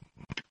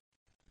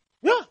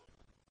 Yeah.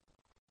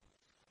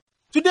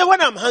 Today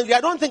when I'm hungry, I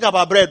don't think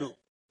about bread.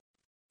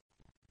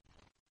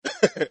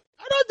 I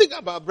don't think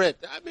about bread.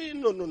 I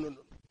mean, no.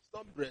 It's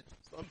not bread.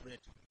 It's not bread.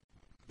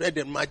 Bread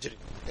and margarine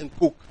and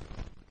Coke.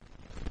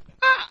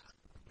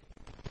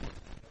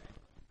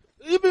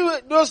 Even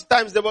those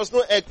times there was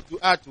no egg to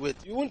add to it.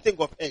 You wouldn't think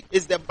of egg.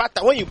 It's the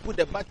butter. When you put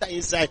the butter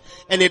inside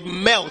and it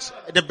melts,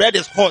 the bread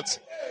is hot.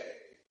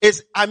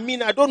 I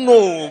don't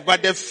know,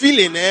 but the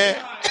feeling,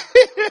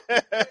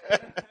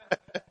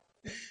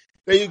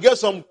 Then you get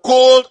some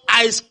cold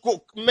ice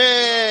Coke,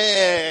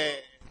 man.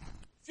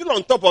 Feel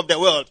on top of the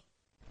world.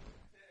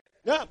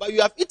 Yeah, but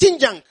you have eaten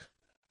junk.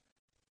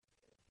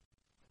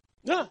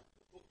 Yeah.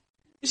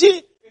 You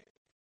see,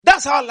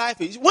 that's how life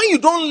is. When you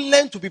don't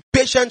learn to be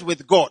patient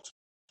with God,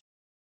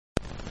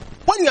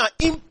 when you are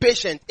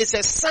impatient, it's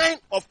a sign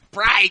of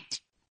pride.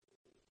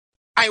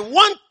 I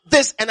want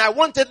this and I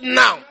want it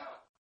now.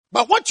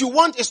 But what you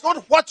want is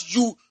not what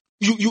you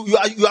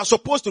are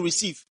supposed to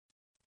receive.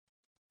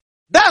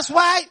 That's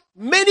why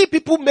many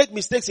people make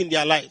mistakes in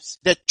their lives.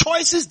 The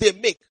choices they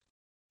make.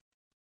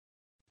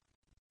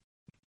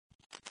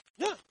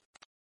 Yeah.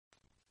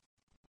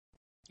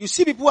 You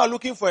see people who are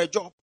looking for a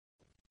job.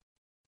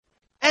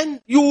 And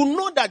you will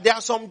know that there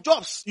are some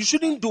jobs, you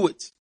shouldn't do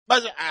it.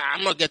 But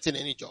I'm not getting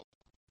any job.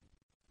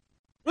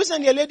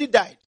 Recently a lady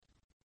died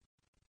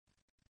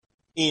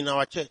in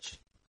our church.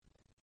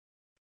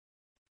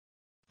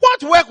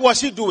 What work was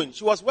she doing?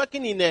 She was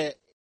working in a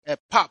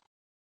pub.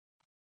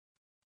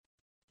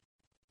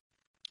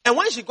 And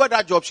when she got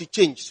that job, she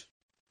changed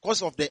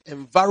because of the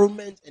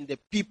environment and the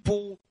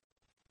people.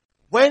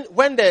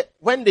 When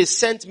they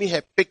sent me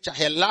her picture,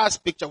 her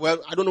last picture,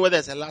 well, I don't know whether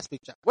it's her last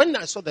picture. When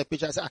I saw the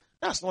picture, I said,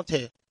 that's not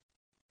her.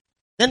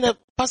 Then the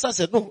pastor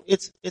said, no,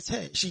 it's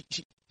her. She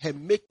her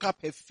makeup,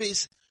 her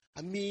face,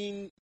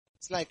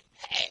 it's like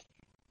her.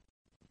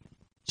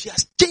 She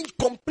has changed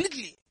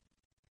completely.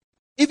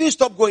 Even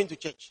stopped going to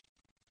church.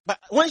 But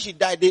when she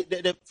died,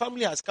 the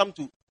family has come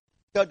to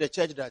tell the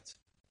church that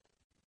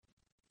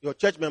your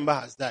church member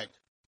has died.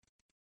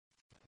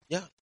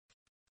 Yeah.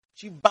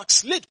 She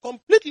backslid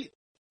completely.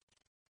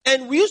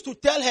 And we used to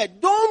tell her,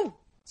 don't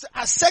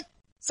accept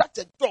such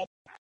a job.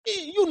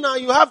 You now,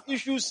 you have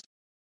issues,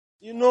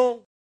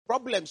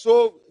 problems.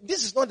 So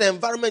this is not the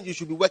environment you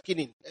should be working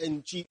in.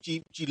 And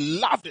she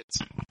loved it.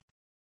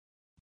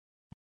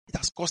 It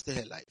has costed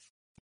her life.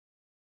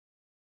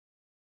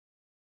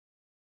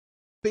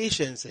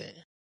 Patience,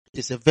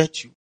 is a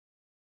virtue.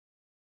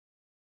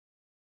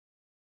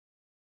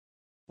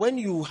 When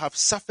you have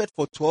suffered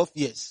for 12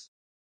 years,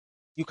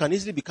 you can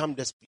easily become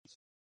desperate.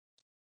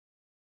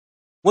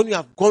 When you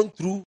have gone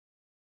through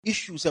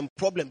issues and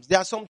problems, there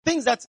are some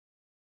things that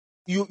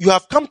you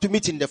have come to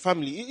meet in the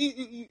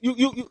family,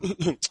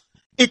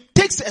 it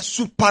takes a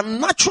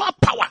supernatural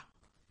power.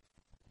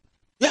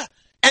 Yeah.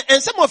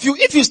 And some of you,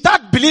 if you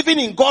start believing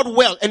in God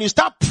well and you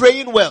start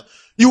praying well,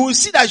 you will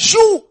see that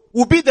you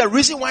will be the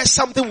reason why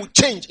something will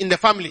change in the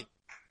family.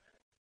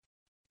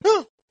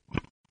 Huh.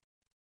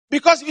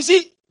 Because you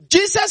see,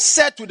 Jesus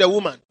said to the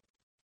woman,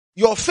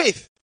 your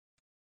faith,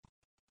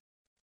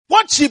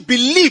 what she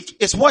believed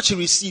is what she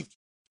received.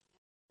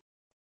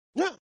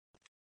 Yeah.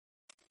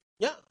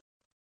 Yeah.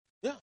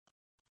 Yeah.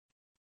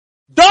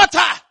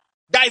 Daughter,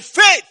 thy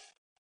faith.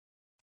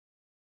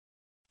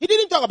 He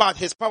didn't talk about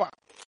his power.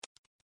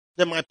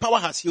 That my power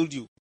has healed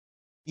you.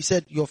 He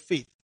said, your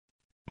faith.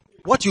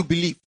 What you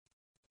believe.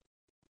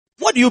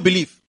 What do you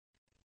believe?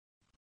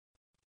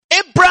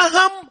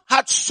 Abraham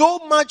had so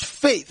much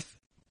faith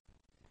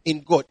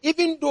in God,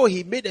 even though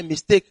he made a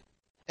mistake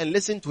and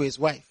listened to his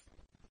wife.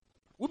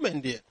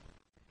 Women there.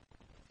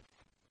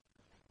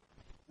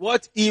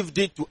 What Eve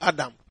did to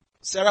Adam,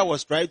 Sarah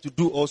was trying to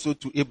do also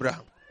to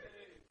Abraham.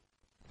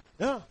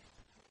 Yeah.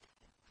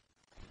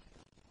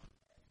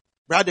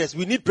 Brothers,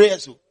 we need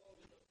prayers. So.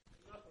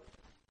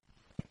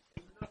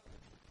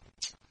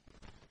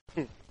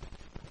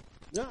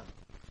 Yeah.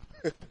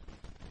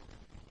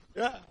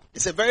 Yeah.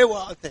 It's a very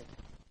wild thing.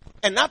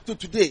 And up to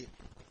today,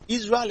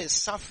 Israel is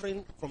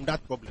suffering from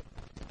that problem.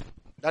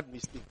 That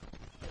mistake.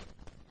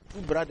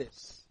 Two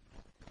brothers.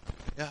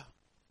 Yeah.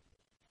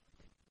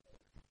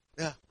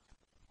 Yeah.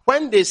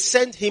 When they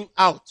sent him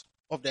out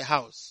of the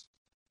house,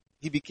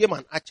 he became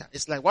an archer.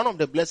 It's like one of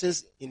the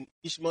blessings in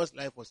Ishmael's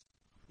life was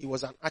he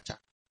was an archer.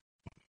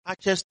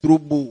 Archers throw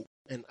bow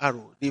and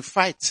arrow. They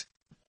fight.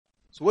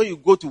 So when you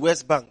go to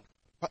West Bank,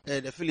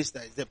 the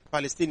Philistines, the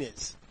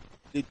Palestinians,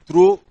 they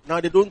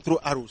don't throw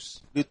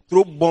arrows. They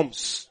throw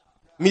bombs,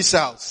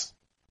 missiles,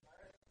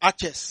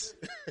 archers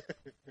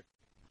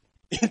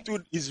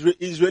into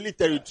Israeli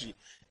territory.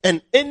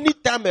 And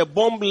anytime a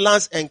bomb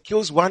lands and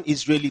kills one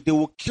Israeli, they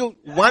will kill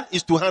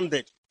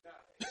 1:100.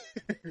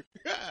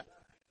 Yeah.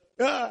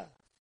 Yeah.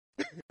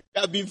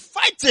 They have been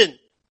fighting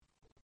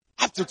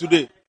up to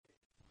today.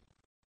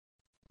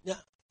 Yeah.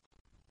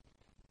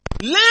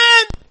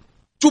 Learn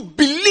to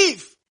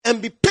believe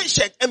and be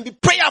patient and be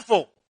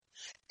prayerful.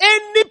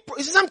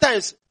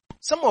 Sometimes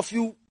some of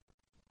you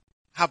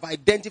have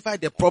identified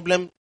the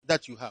problem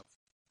that you have.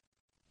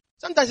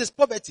 Sometimes it's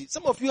poverty.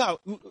 Some of you are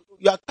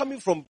coming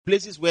from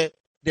places where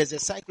there's a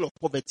cycle of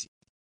poverty.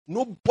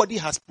 Nobody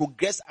has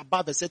progressed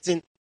above a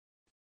certain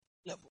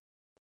level.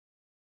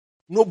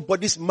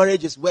 Nobody's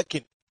marriage is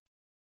working.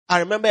 I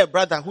remember a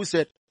brother who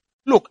said,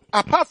 look,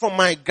 apart from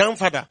my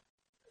grandfather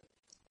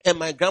and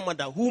my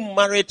grandmother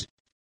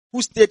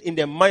who stayed in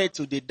their marriage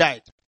till they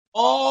died,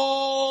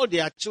 all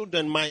their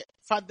children, my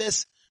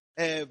father's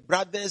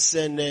brothers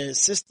and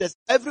sisters,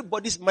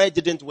 everybody's marriage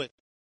didn't work.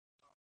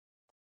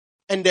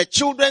 And their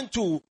children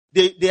too,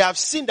 they have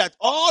seen that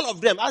all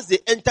of them, as they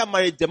enter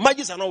marriage, the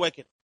marriages are not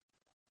working.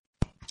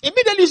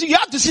 Immediately, you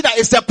have to see that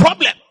it's a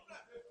problem.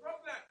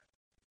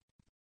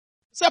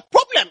 It's a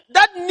problem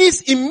that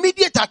needs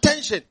immediate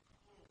attention.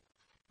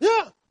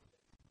 Yeah.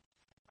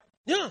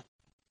 Yeah.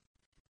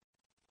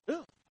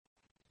 Yeah.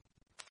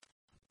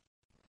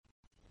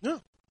 Yeah.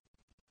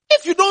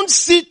 If you don't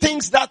see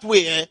things that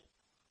way,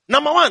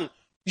 number one,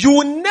 you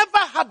will never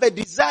have a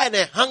desire and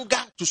a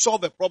hunger to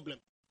solve a problem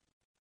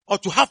or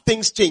to have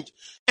things change.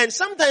 And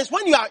sometimes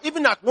when you are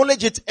even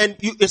acknowledge it and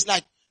it's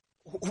like,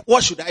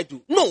 what should I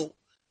do? No.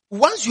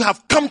 Once you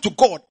have come to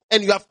God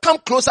and you have come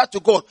closer to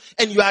God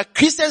and you are a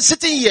Christian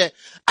sitting here,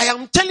 I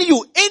am telling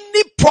you,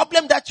 any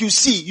problem that you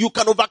see, you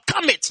can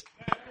overcome it.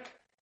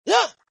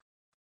 Yeah.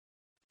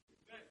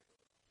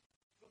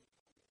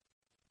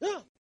 Yeah.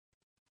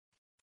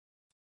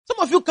 Some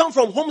of you come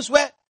from homes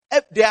where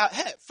there are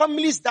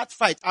families that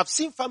fight. I've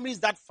seen families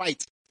that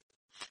fight.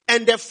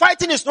 And the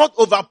fighting is not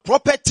over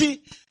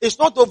property. It's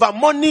not over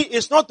money.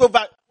 It's not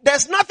over,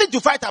 there's nothing to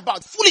fight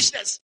about.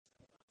 Foolishness.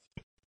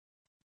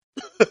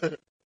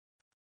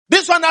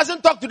 This one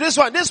doesn't talk to this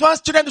one. This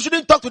one's children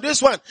shouldn't talk to this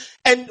one.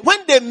 And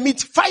when they meet,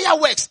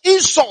 fireworks,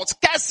 insults,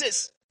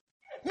 curses.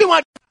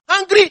 Meanwhile,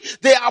 hungry,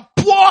 they are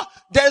poor.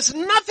 There's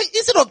nothing.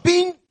 Instead of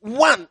being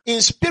one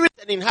in spirit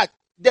and in heart,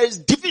 there is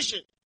division.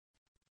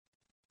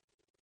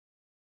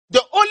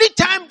 The only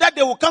time that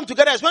they will come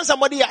together is when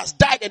somebody has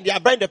died and they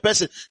are burying the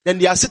person. Then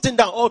they are sitting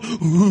down all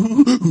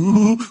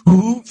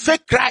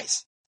fake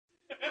cries.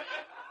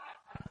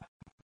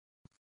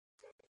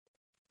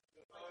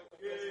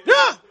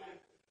 Yeah.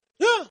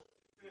 Yeah.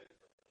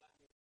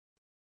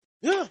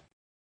 Yeah.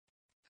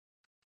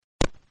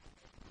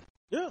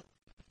 Yeah.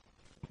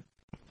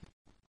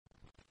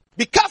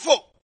 Be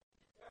careful.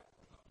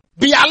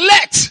 Be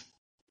alert.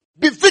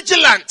 Be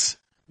vigilant.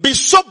 Be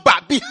sober.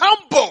 Be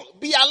humble.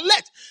 Be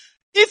alert.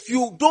 If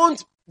you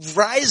don't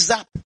rise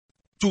up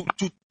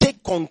to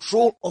take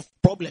control of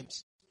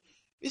problems,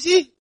 you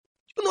see,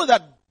 you know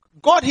that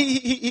God,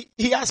 he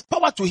has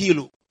power to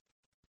heal.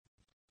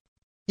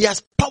 He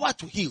has power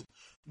to heal.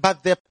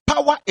 But the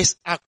power is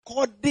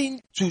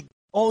according to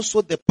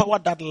also the power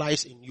that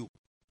lies in you.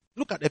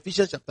 Look at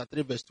Ephesians chapter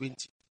 3 verse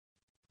 20.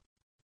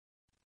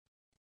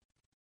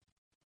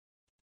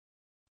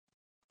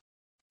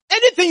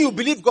 Anything you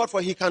believe God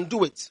for, he can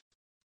do it.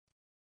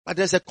 But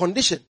there's a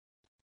condition.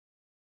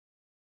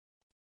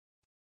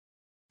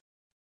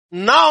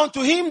 Now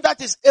to him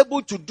that is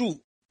able to do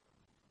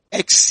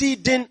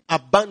exceeding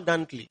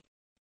abundantly,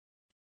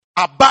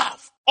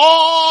 above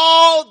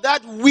all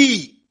that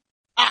we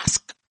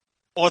ask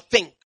or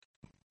think.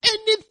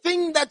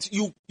 Anything that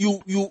you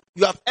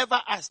have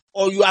ever asked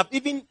or you have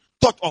even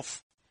thought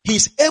of,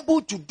 he's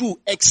able to do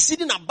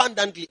exceeding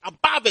abundantly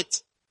above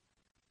it.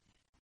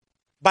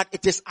 But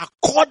it is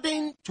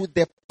according to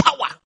the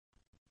power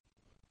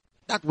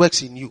that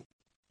works in you.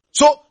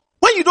 So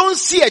when you don't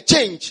see a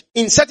change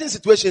in certain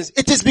situations,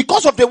 it is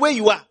because of the way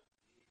you are.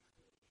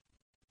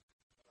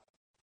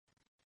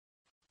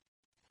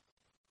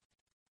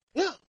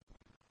 Yeah.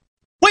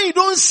 When you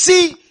don't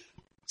see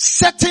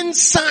certain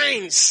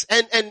signs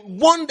and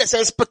wonders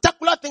and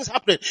spectacular things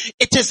happening,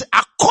 it is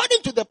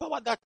according to the power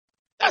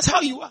that's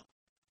how you are.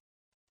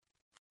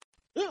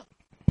 Yeah.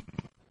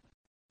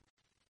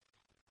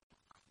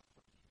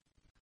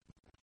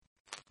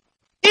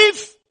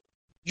 If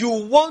you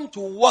want to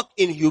walk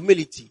in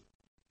humility,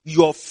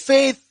 your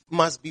faith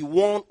must be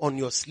worn on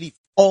your sleeve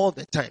all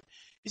the time.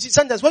 You see,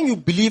 sometimes when you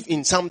believe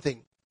in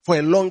something for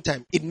a long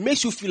time, it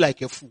makes you feel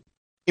like a fool.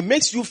 It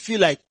makes you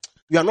feel like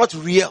you are not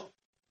real.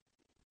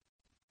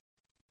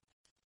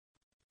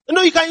 You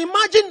know, you can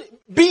imagine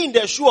being in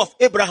the shoe of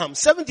Abraham,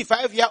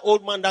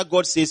 75-year-old man that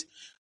God says,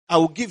 I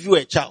will give you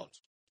a child.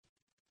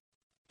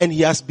 And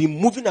he has been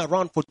moving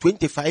around for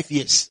 25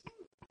 years.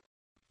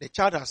 The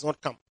child has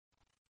not come.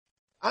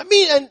 I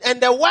mean,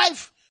 and the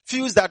wife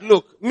feels that,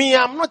 look,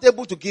 I'm not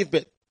able to give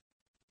birth.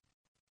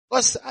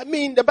 Because,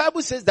 the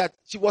Bible says that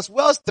she was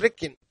well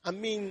stricken.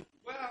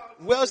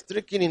 Well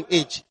stricken in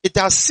age. It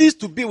has ceased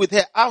to be with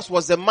her, as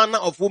was the manner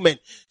of woman.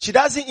 She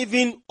doesn't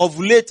even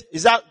ovulate.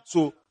 Is that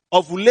so?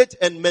 Ovulate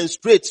and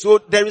menstruate. So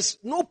there is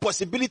no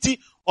possibility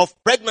of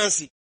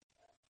pregnancy.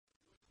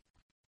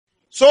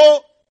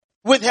 So,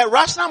 with her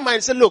rational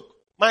mind, say, look,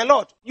 my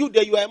Lord, you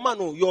there, you are a man.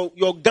 Oh,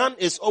 your gun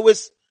is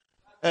always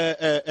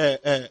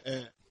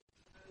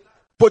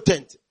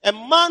potent. A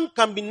man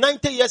can be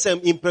 90 years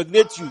and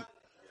impregnate you.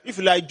 If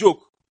you like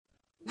joke.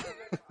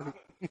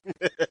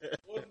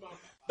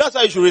 That's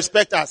why you should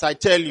respect us, I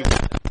tell you.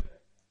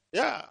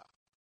 Yeah.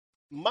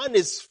 Man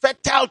is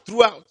fertile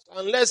throughout.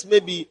 Unless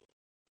maybe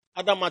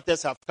other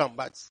matters have come.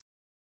 But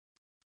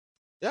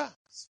yeah,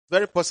 it's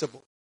very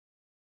possible.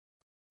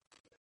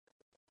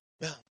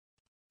 Yeah.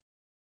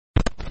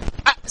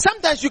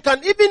 Sometimes you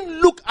can even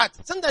look at,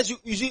 sometimes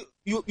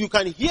you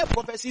can hear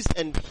prophecies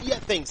and hear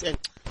things, and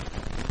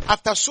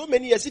after so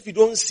many years, if you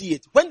don't see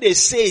it, when they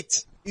say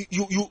it,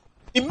 you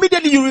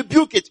immediately you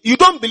rebuke it. You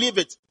don't believe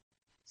it.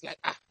 It's like,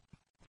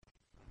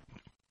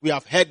 we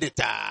have heard it.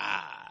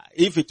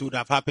 If it would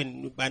have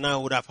happened, by now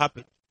it would have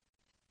happened.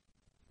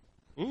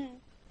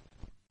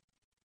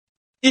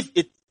 If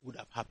it would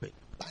have happened,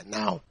 by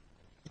now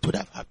it would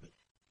have happened.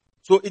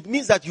 So it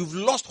means that you've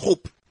lost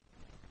hope.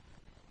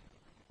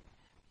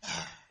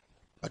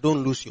 But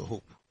don't lose your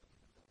hope.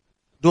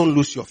 Don't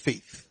lose your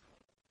faith.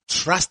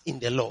 Trust in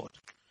the Lord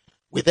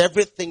with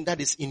everything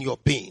that is in your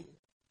being.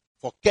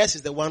 For cursed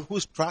is the one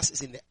whose trust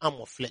is in the arm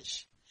of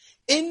flesh.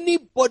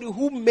 Anybody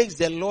who makes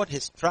the Lord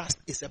his trust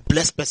is a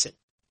blessed person.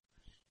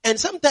 And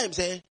sometimes,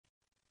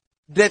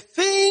 the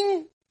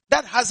thing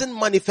that hasn't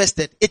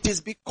manifested, it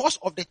is because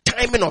of the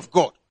timing of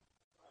God.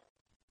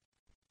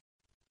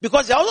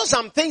 Because there are also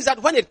some things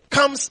that when it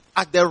comes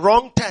at the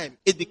wrong time,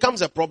 it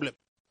becomes a problem.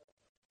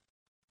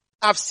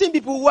 I've seen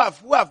people who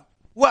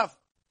have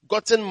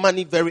gotten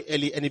money very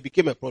early and it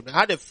became a problem. I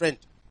had a friend.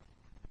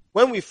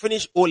 When we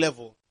finished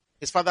O-level,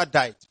 his father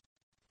died.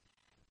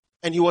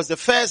 And he was the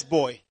first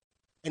boy.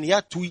 And he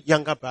had two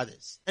younger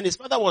brothers. And his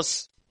father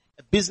was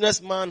a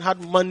businessman, had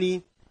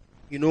money,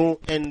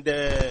 and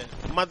the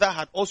mother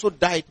had also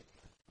died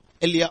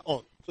earlier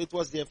on. So it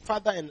was their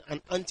father and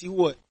an auntie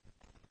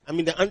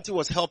the auntie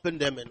was helping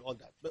them and all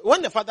that. But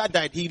when the father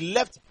died, he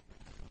left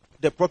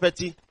the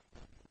property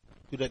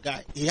to the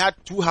guy. He had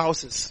 2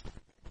 houses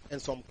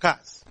and some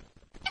cars.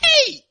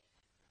 Hey!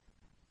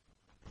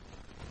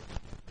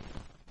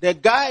 The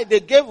guy,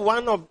 they gave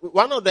one of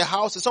the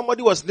houses,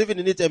 somebody was living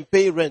in it and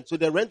paying rent. So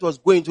the rent was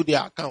going to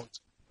their account.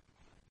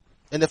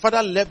 And the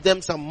father left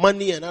them some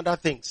money and other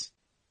things.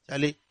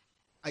 Charlie,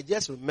 I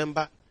just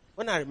remember,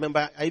 when I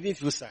remember, I even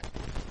feel sad.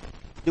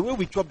 The way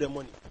we chopped the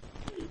money.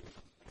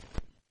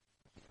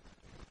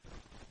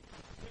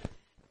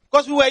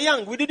 Because we were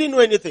young, we didn't know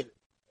anything.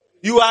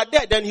 You are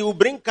there, then he will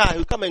bring car, he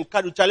will come and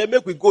carry you. Charlie,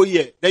 make we go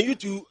here. Then you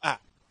two,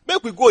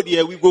 make we go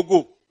there, we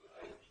go.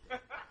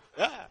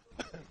 Yeah.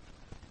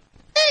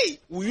 Hey,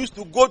 we used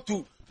to go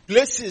to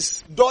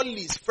places,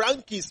 Dolly's,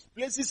 Frankie's,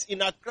 places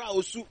in Accra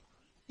also,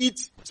 eat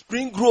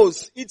spring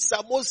rolls, eat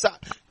samosa,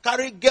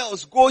 carry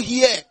girls, go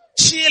here,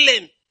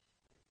 chilling.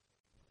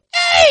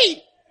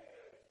 Hey!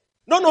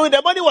 No,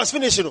 the money was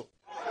finished,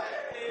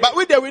 But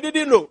we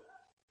didn't know.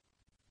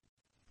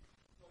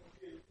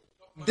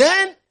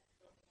 Then,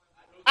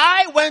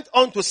 I went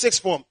on to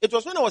 6th form. It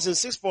was when I was in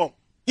 6th form.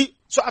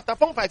 So after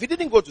form 5, he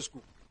didn't go to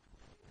school.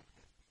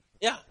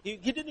 Yeah, he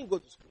didn't go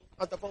to school.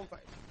 After Form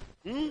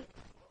 5.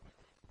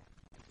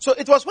 So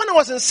it was when I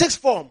was in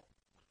sixth form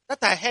that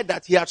I heard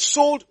that he had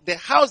sold the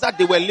house that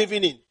they were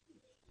living in.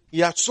 He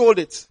had sold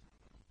it.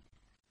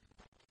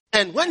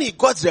 And when he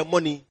got the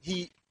money,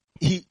 he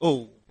ate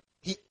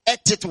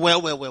it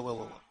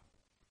well.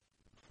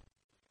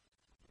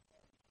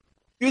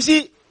 You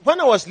see,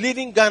 when I was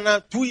leaving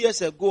Ghana 2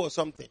 years ago or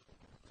something,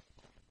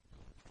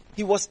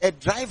 he was a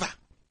driver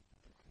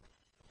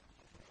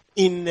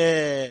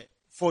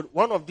for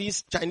one of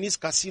these Chinese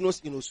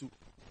casinos in Osu. He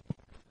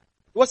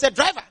was a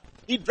driver.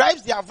 He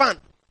drives their van.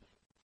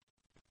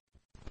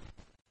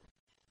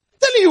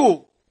 Tell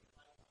you,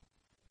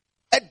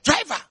 a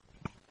driver,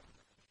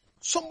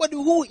 somebody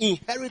who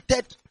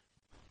inherited.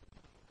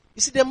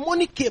 You see, the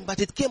money came,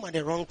 but it came at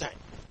the wrong time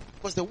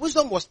because the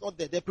wisdom was not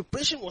there, the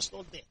preparation was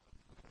not there.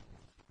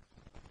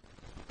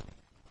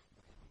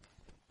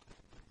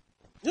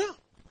 Yeah,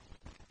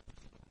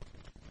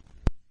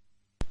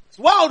 it's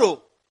wild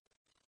though.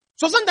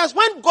 So sometimes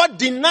when God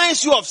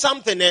denies you of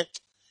something,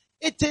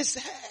 it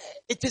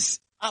is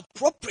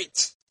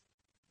appropriate.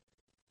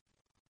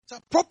 It's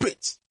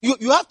appropriate.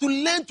 You have to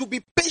learn to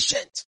be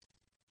patient.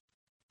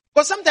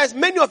 Because sometimes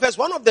many of us,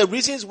 one of the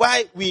reasons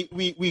why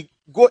we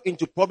go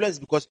into problems is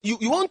because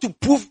you want to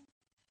prove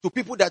to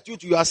people that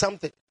you are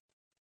something.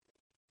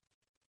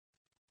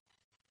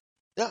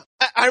 Yeah.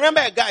 I remember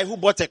a guy who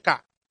bought a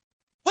car.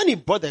 When he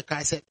bought the car,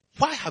 I said,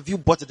 why have you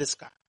bought this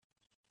car?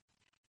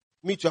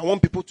 Me too, I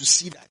want people to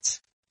see that.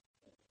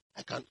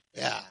 I can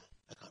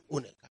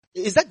own a car.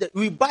 Is that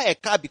we buy a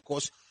car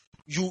because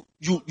you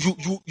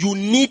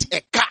need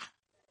a car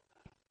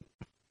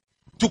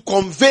to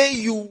convey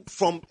you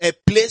from a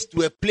place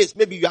to a place.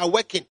 Maybe you are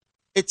working.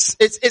 It's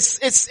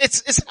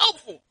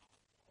helpful.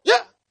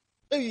 Yeah.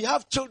 Maybe you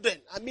have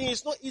children. I mean,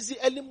 it's not easy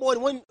early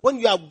morning. When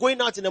you are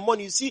going out in the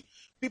morning, you see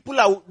people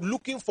are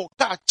looking for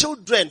car.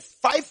 Children,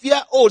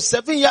 5-year-old,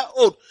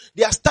 7-year-old,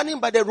 they are standing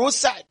by the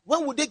roadside.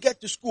 When would they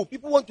get to school?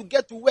 People want to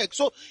get to work.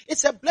 So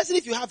it's a blessing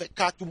if you have a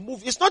car to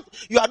move. It's not,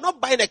 you are not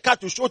buying a car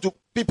to show to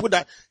people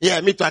that,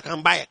 yeah, me too, I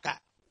can buy a car.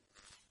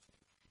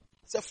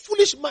 It's a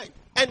foolish mind.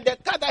 And the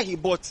car that he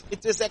bought,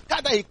 it is a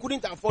car that he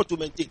couldn't afford to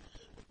maintain.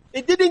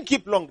 It didn't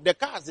keep long. The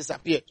car has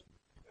disappeared.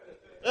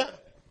 Yeah.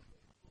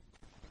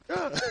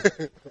 Yeah.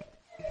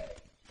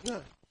 Yeah.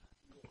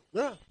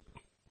 Yeah.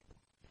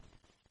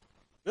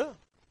 Yeah.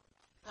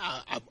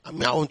 I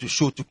mean, I want to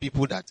show to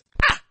people that,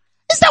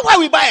 is that why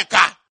we buy a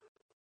car?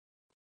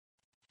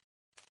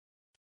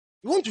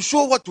 You want to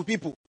show what to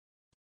people?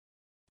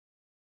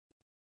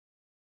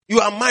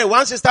 You are married.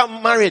 One sister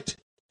married.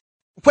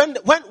 When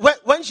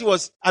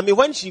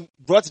she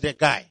brought the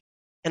guy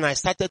and I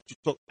started to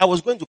talk, I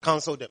was going to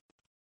counsel them.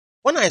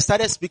 When I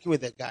started speaking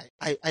with the guy,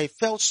 I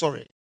felt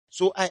sorry.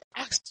 So I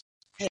asked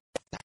her,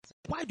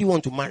 why do you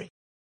want to marry?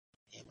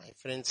 Yeah,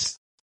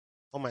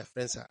 all my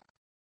friends are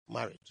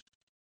married.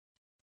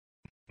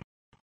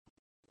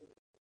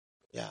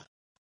 Yeah.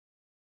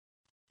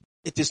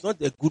 It is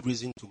not a good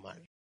reason to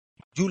marry.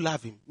 You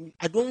love him.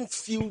 I don't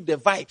feel the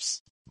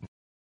vibes.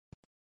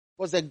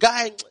 Because the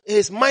guy,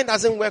 his mind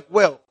doesn't work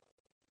well.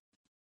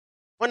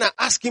 When I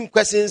ask him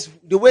questions,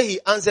 the way he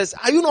answers,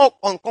 are you not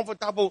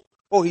uncomfortable?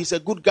 Oh, he's a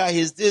good guy,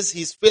 he's this,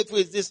 he's faithful,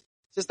 he's this.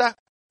 Sister,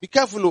 be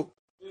careful. Oh.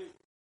 Do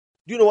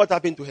you know what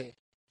happened to her?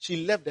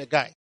 She left the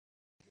guy,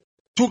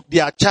 took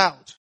their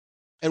child,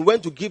 and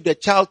went to give the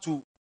child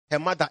to her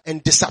mother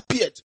and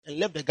disappeared and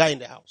left the guy in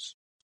the house.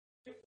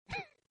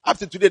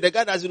 After today, the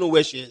guy doesn't know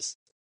where she is.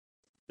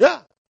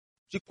 Yeah.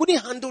 She couldn't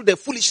handle the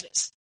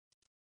foolishness.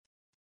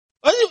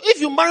 If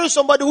you marry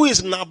somebody who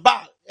is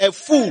Nabal, a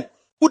fool,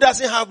 who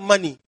doesn't have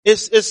money,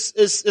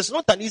 it's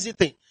not an easy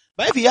thing.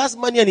 But if he has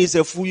money and he's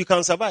a fool, you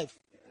can survive.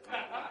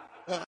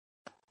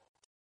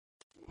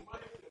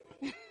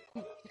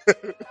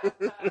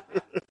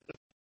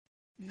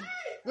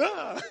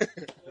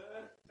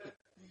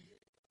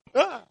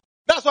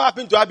 That's what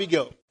happened to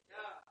Abigail.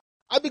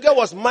 Abigail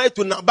was married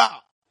to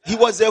Nabal. He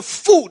was a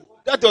fool.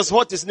 That was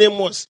what his name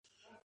was.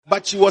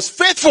 But she was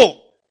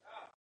faithful.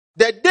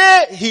 The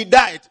day he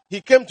died,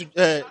 he came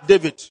to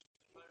David.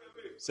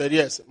 Said,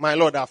 yes, my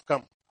Lord, I've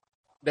come.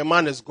 The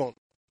man is gone.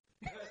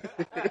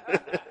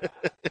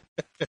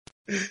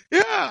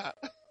 Yeah.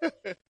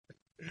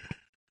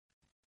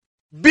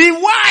 Be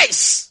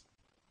wise.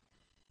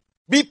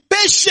 Be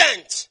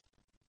patient.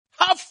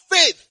 Have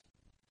faith.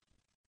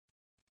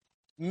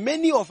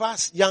 Many of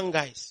us young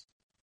guys,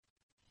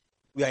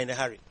 we are in a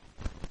hurry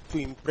to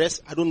impress,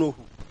 I don't know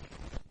who.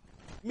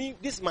 Me,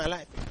 this is my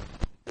life.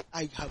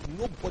 I have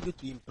nobody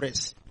to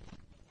impress.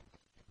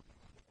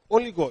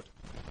 Only God.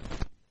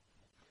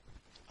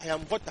 I am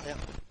what I am.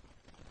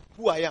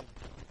 Who I am.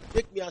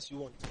 Take me as you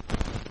want.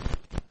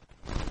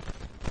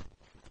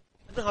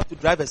 I don't have to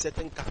drive a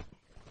certain car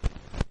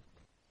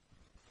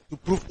to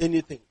prove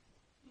anything.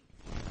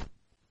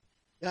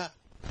 Yeah.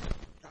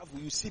 Travel.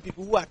 You see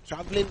people who are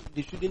traveling,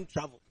 they shouldn't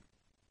travel.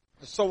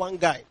 I saw one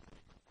guy.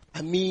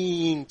 I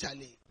mean,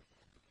 Charlie.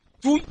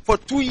 For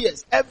 2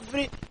 years,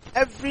 every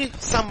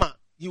summer,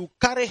 he will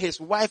carry his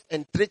wife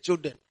and 3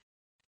 children.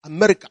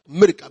 America.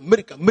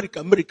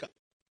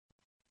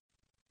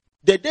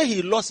 The day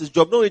he lost his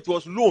job, no, it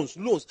was loans.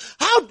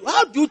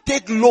 How do you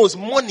take loans,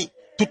 money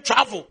to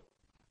travel?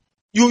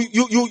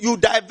 You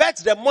divert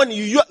the money.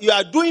 You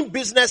are doing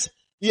business.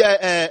 You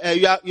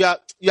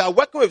are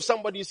working with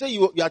somebody. You say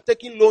you are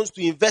taking loans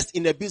to invest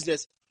in a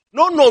business.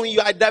 No,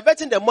 you are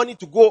diverting the money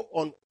to go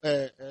on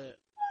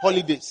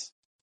holidays,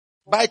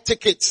 buy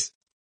tickets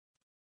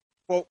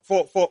for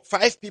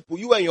 5 people,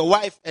 you and your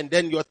wife, and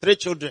then your 3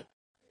 children,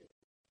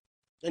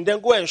 and then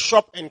go and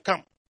shop and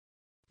come.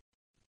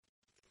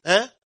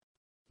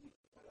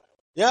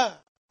 Yeah.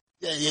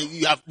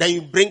 Then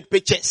you bring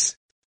pictures.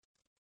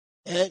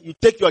 You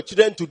take your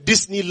children to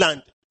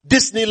Disneyland.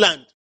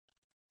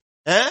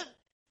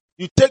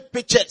 You take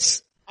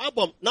pictures.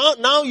 Album.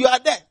 Now you are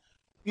there.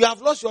 You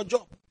have lost your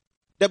job.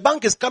 The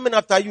bank is coming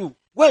after you.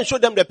 Go and show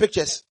them the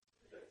pictures.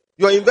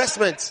 Your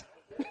investment.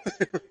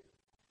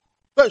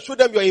 Go and show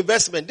them your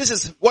investment. This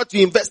is what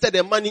you invested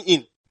the money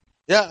in.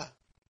 Yeah.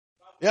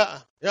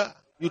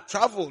 You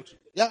traveled.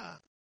 Yeah.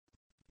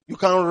 You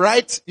can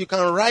write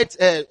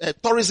a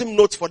tourism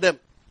note for them.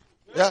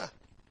 Yeah.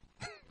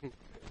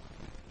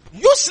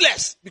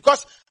 Useless,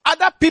 because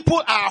other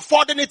people are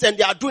affording it and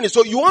they are doing it.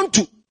 So you want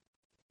to.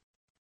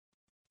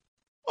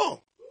 Oh.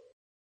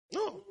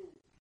 No.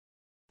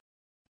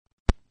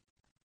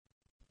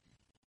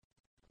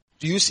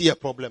 Do you see a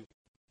problem?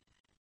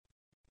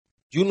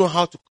 Do you know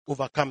how to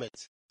overcome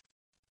it?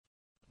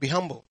 Be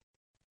humble.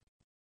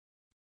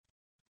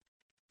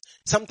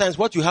 Sometimes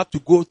what you have to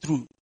go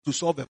through to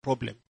solve a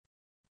problem,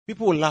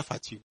 people will laugh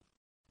at you.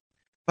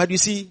 But you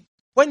see,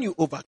 when you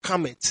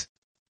overcome it,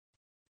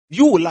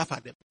 you will laugh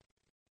at them.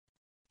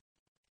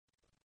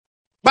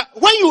 But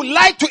when you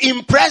like to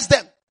impress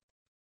them,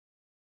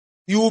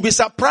 you will be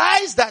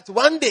surprised that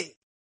one day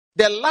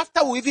the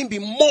laughter will even be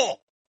more.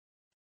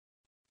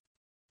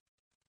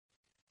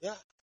 Yeah.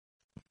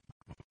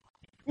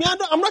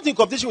 I'm not in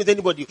competition with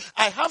anybody.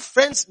 I have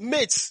friends,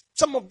 mates.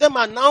 Some of them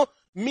are now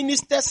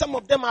ministers. Some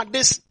of them are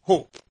this.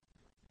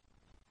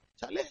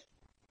 Charlie,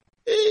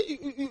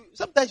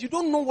 sometimes you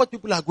don't know what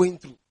people are going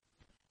through.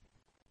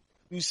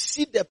 You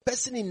see the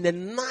person in a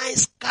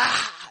nice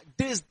car,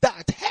 this,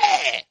 that.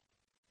 Hey,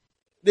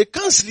 they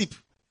can't sleep.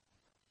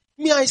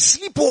 Me, I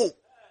sleep.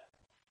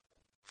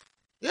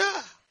 Yeah,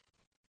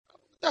 I'm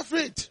not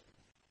afraid.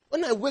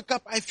 When I wake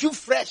up, I feel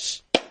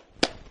fresh.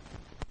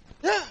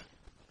 Yeah.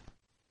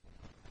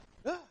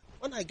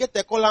 When I get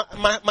the call,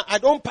 I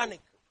don't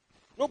panic.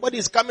 Nobody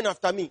is coming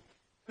after me.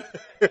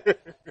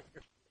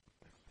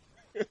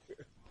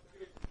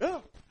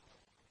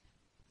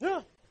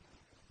 Yeah.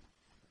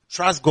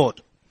 Trust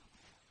God.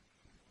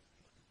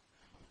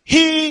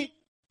 He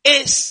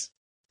is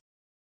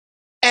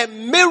a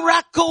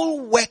miracle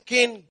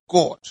working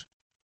God.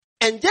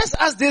 And just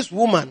as this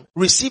woman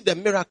received a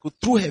miracle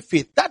through her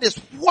faith, that is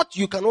what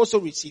you can also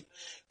receive.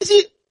 You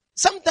see,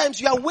 sometimes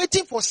you are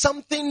waiting for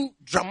something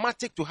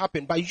dramatic to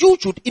happen, but you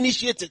should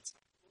initiate it.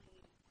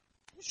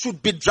 You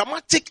should be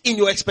dramatic in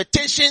your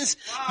expectations.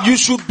 Wow. You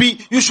should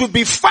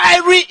be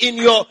fiery in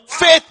your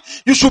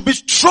faith. You should be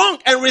strong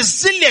and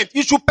resilient.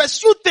 You should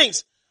pursue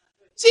things.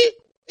 See,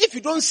 if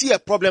you don't see a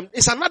problem,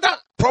 it's another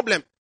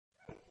problem.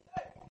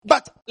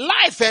 But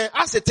life,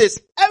 as it is,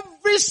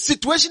 every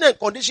situation and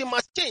condition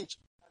must change.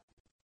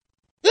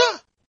 Yeah.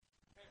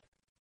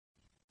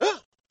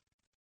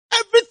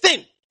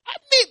 Everything. I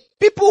mean,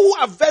 people who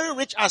are very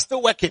rich are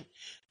still working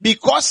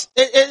because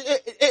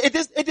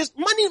it is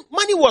money.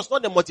 Money was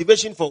not the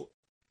motivation for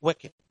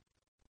working.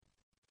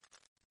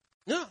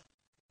 Yeah.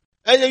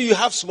 And then you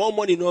have small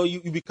money,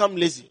 you become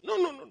lazy. No.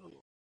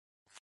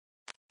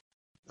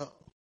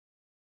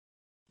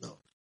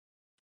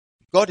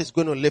 God is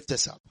going to lift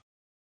us up.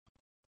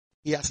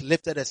 He has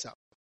lifted us up.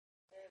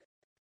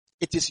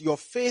 It is your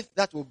faith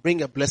that will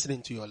bring a blessing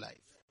into your life.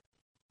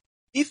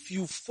 If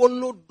you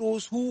follow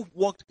those who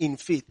walked in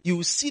faith, you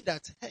will see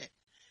that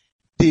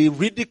they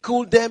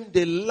ridiculed them,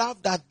 they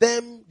laughed at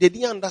them, they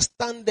didn't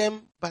understand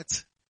them,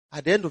 but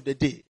at the end of the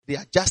day, they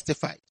are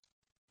justified.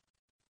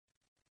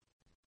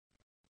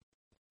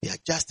 They are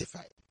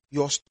justified.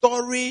 Your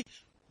story,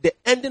 the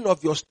ending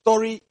of your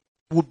story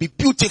will be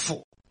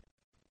beautiful.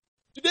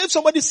 Today, if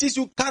somebody sees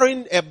you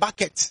carrying a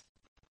bucket,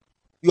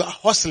 you are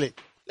hustling,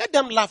 let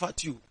them laugh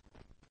at you.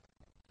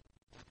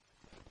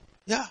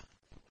 Yeah.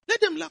 Let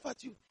them laugh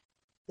at you.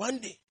 One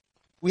day,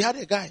 we had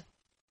a guy.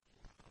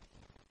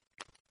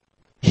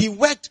 He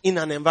worked in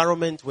an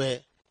environment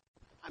where,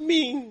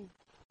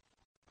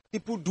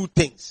 people do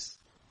things.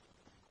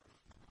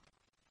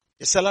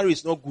 The salary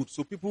is not good,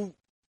 so people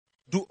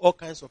do all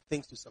kinds of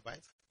things to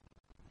survive.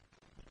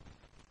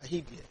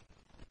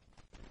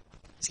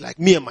 It's like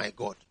me and my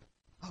God.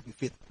 I'll be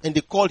faithful. And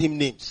they called him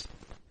names.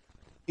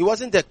 He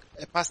wasn't a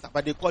pastor,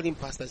 but they called him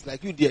pastor. It's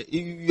like,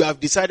 you have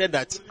decided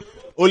that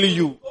only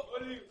you.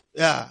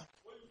 Yeah.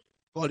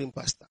 Called him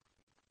pastor.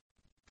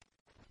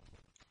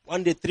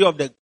 One day, 3 of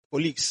the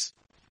colleagues,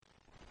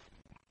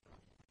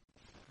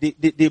 they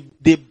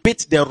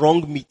bit the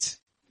wrong meat.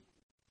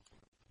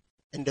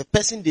 And the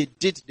person they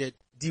did the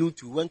deal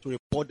to went to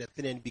report the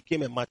thing and it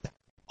became a matter.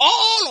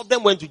 All of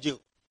them went to jail.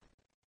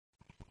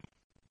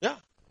 Yeah.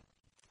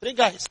 3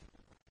 guys.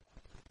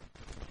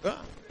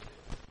 Yeah.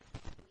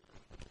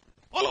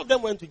 All of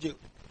them went to jail.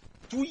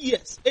 2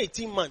 years,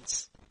 18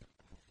 months.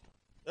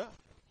 Yeah.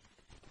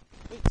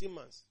 18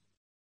 months.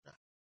 Yeah.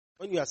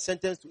 When you are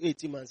sentenced to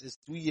 18 months, it's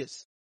 2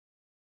 years.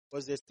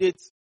 Because the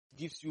state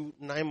gives you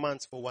 9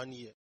 months for 1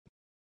 year.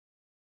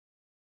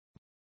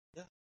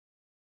 Yeah.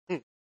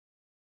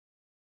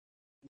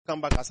 You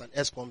come back as an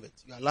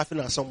ex-convict. You are laughing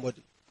at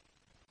somebody.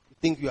 You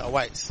think you are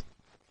wise.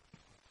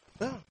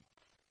 Yeah.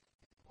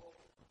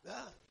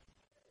 Yeah.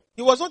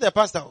 He was not a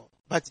pastor,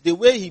 but the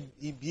way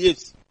he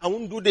behaves, I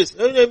won't do this.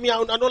 I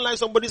don't like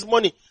somebody's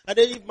money. And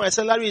then if my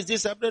salary is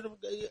this,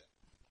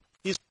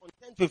 he's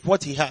content with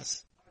what he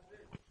has.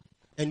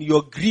 And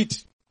your greed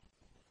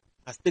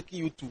has taken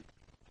you to.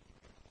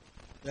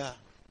 Yeah.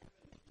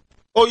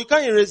 Oh, you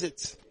can't erase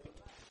it.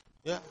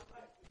 Yeah.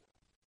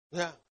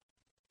 Yeah.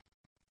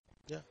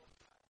 Yeah.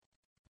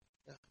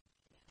 Yeah.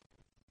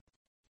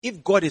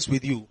 If God is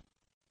with you,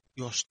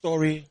 your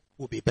story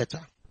will be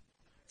better.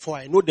 For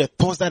I know the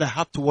thoughts that I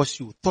have towards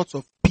you, thoughts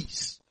of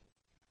peace,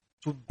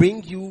 to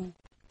bring you,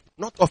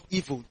 not of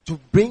evil, to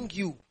bring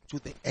you to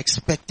the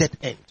expected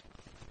end.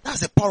 That's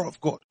the power of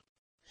God.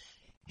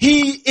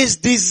 He is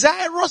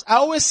desirous. I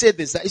always say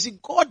this. You see,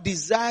 God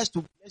desires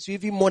to bless you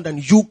even more than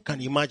you can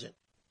imagine.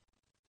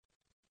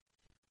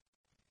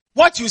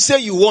 What you say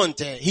you want,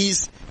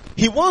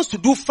 He wants to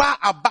do far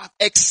above,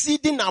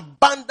 exceeding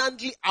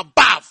abundantly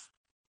above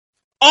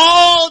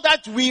all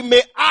that we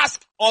may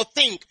ask or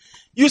think.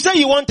 You say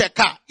you want a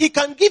car. He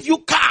can give you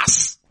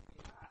cars.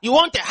 You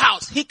want a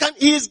house. He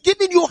is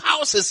giving you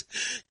houses.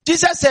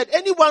 Jesus said,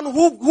 anyone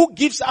who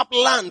gives up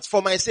land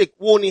for my sake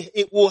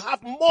will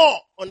have more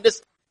on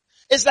this.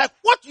 It's like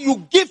what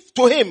you give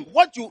to him,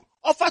 what you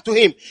offer to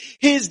him.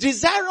 He is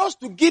desirous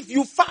to give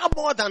you far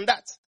more than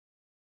that.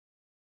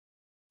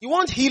 You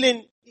want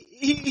healing.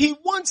 He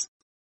wants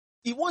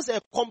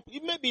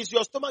maybe it's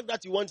your stomach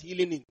that you want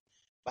healing in.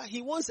 But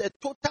he wants a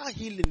total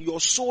healing, your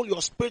soul,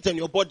 your spirit, and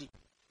your body.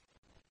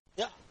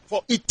 Yeah.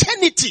 For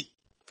eternity.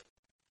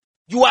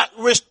 You are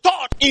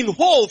restored in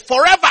whole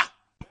forever.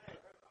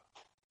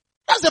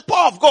 That's the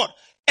power of God.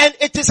 And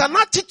it is an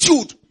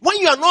attitude. When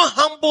you are not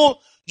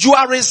humble, you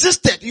are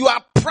resisted. You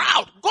are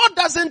proud. God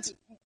doesn't,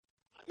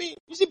 you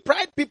see,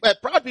 proud people,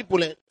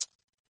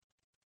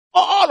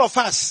 all of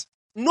us,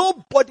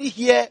 nobody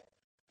here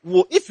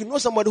will, if you know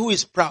somebody who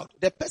is proud,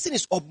 the person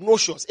is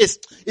obnoxious.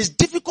 It's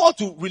difficult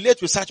to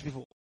relate with such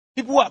people.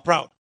 People who are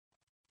proud.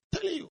 I'm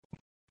telling you.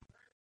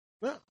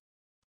 Yeah.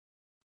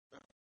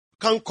 You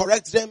can't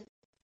correct them.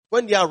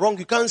 When they are wrong,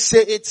 you can't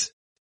say it.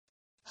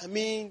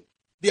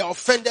 They are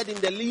offended in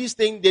the least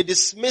thing. They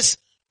dismiss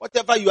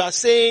whatever you are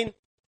saying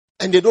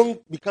and they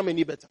don't become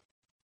any better.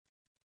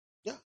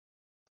 Yeah.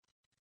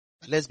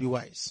 But let's be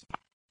wise.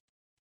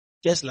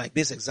 Just like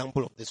this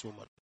example of this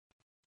woman.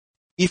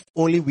 If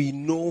only we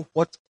know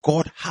what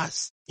God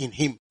has in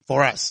him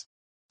for us.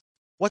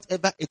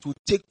 Whatever it will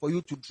take for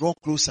you to draw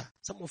closer.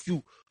 Some of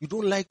you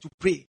don't like to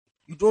pray.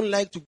 You don't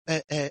like to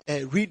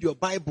read your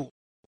Bible.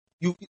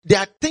 There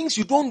are things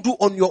you don't do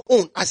on your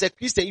own as a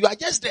Christian. You are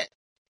just there.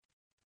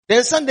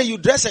 Then Sunday you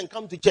dress and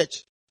come to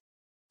church.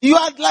 You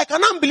are like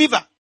an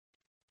unbeliever.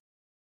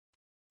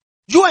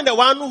 You and the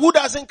one who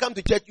doesn't come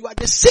to church, you are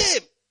the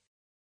same.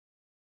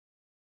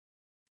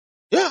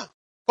 Yeah.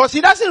 Because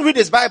he doesn't read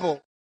his Bible.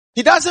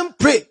 He doesn't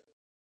pray.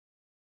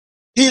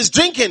 He is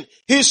drinking.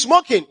 He is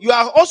smoking. You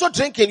are also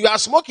drinking. You are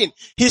smoking.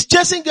 He's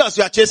chasing girls.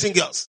 You are chasing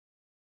girls.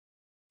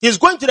 He's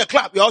going to the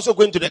club. You are also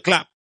going to the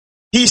club.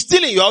 He's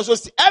stealing. You are also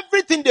stealing.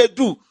 Everything they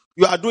do,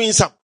 you are doing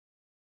some.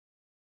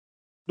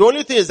 The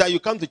only thing is that you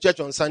come to church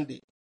on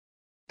Sunday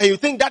and you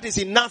think that is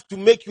enough to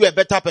make you a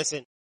better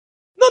person.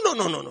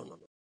 No.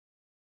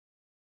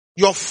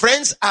 Your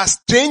friends are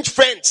strange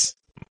friends.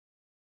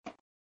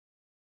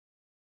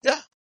 Yeah.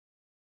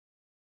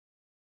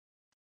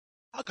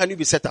 How can you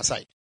be set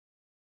aside?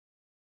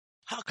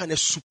 How can a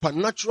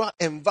supernatural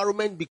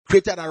environment be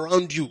created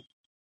around you?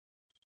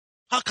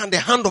 How can the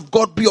hand of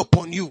God be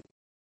upon you?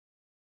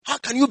 How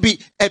can you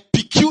be a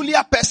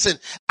peculiar person,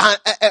 a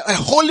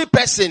holy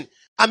person?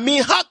 How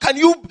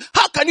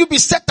can you be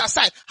set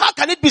aside? How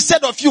can it be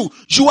said of you?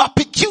 You are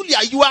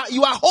peculiar. You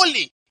are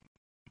holy.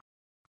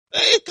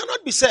 It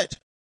cannot be said.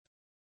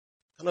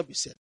 Cannot be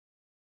said.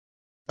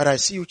 But I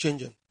see you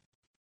changing.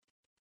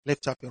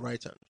 Lift up your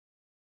right hand.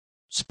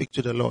 Speak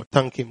to the Lord.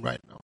 Thank him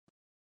right now.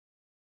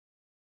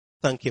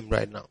 Thank him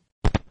right now.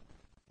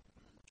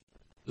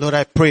 Lord,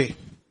 I pray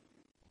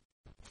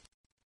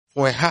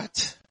for a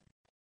heart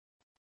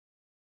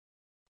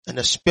and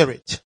a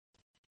spirit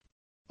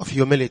of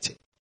humility.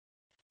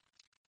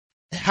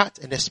 A heart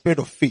and a spirit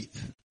of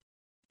faith.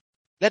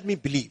 Let me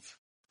believe.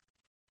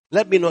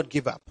 Let me not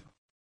give up.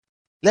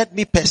 Let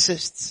me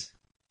persist.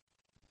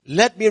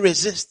 Let me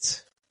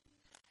resist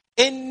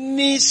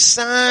any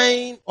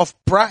sign of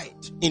pride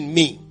in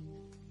me,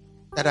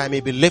 that I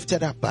may be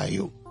lifted up by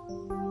you.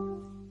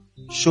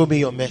 Show me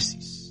your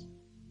mercies.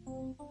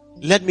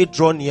 Let me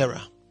draw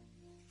nearer.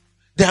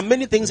 There are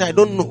many things I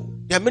don't know.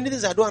 There are many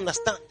things I don't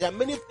understand. There are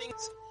many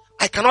things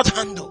I cannot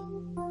handle.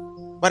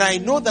 But I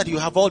know that you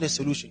have all the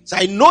solutions.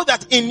 I know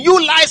that in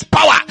you lies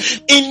power.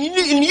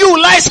 In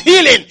you lies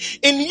healing.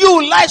 In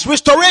you lies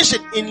restoration.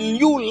 In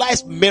you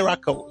lies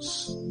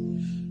miracles.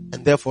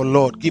 And therefore,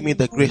 Lord, give me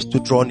the grace to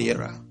draw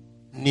nearer.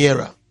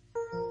 Nearer.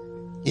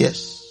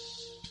 Yes.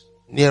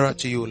 Nearer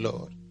to you,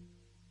 Lord.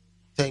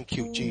 Thank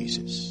you,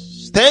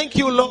 Jesus. Thank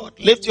you, Lord.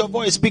 Lift your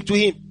voice. Speak to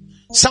him.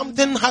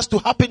 Something has to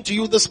happen to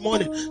you this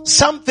morning.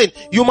 Something.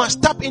 You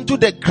must tap into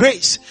the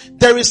grace.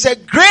 There is a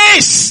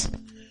grace.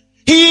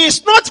 He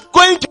is not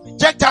going to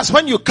reject us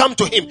when you come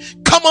to him.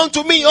 Come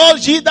unto me, all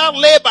ye that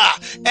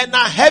labor and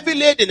are heavy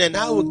laden, and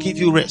I will give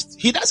you rest.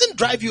 He doesn't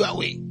drive you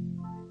away.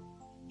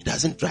 He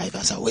doesn't drive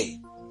us away.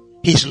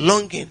 He's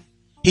longing.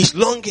 He's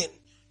longing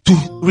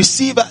to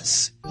receive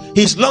us.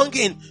 He's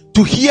longing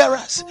to hear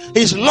us.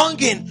 He's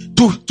longing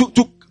to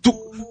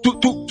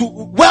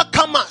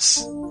welcome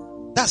us.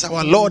 That's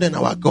our Lord and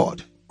our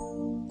God.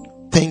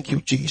 Thank you,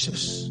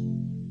 Jesus.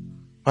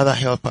 Father,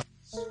 help us.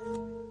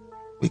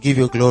 We give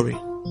you glory.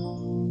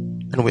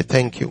 And we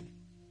thank you.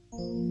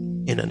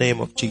 In the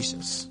name of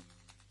Jesus.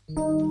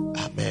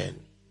 Amen.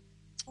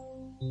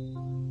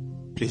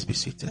 Please be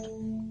seated.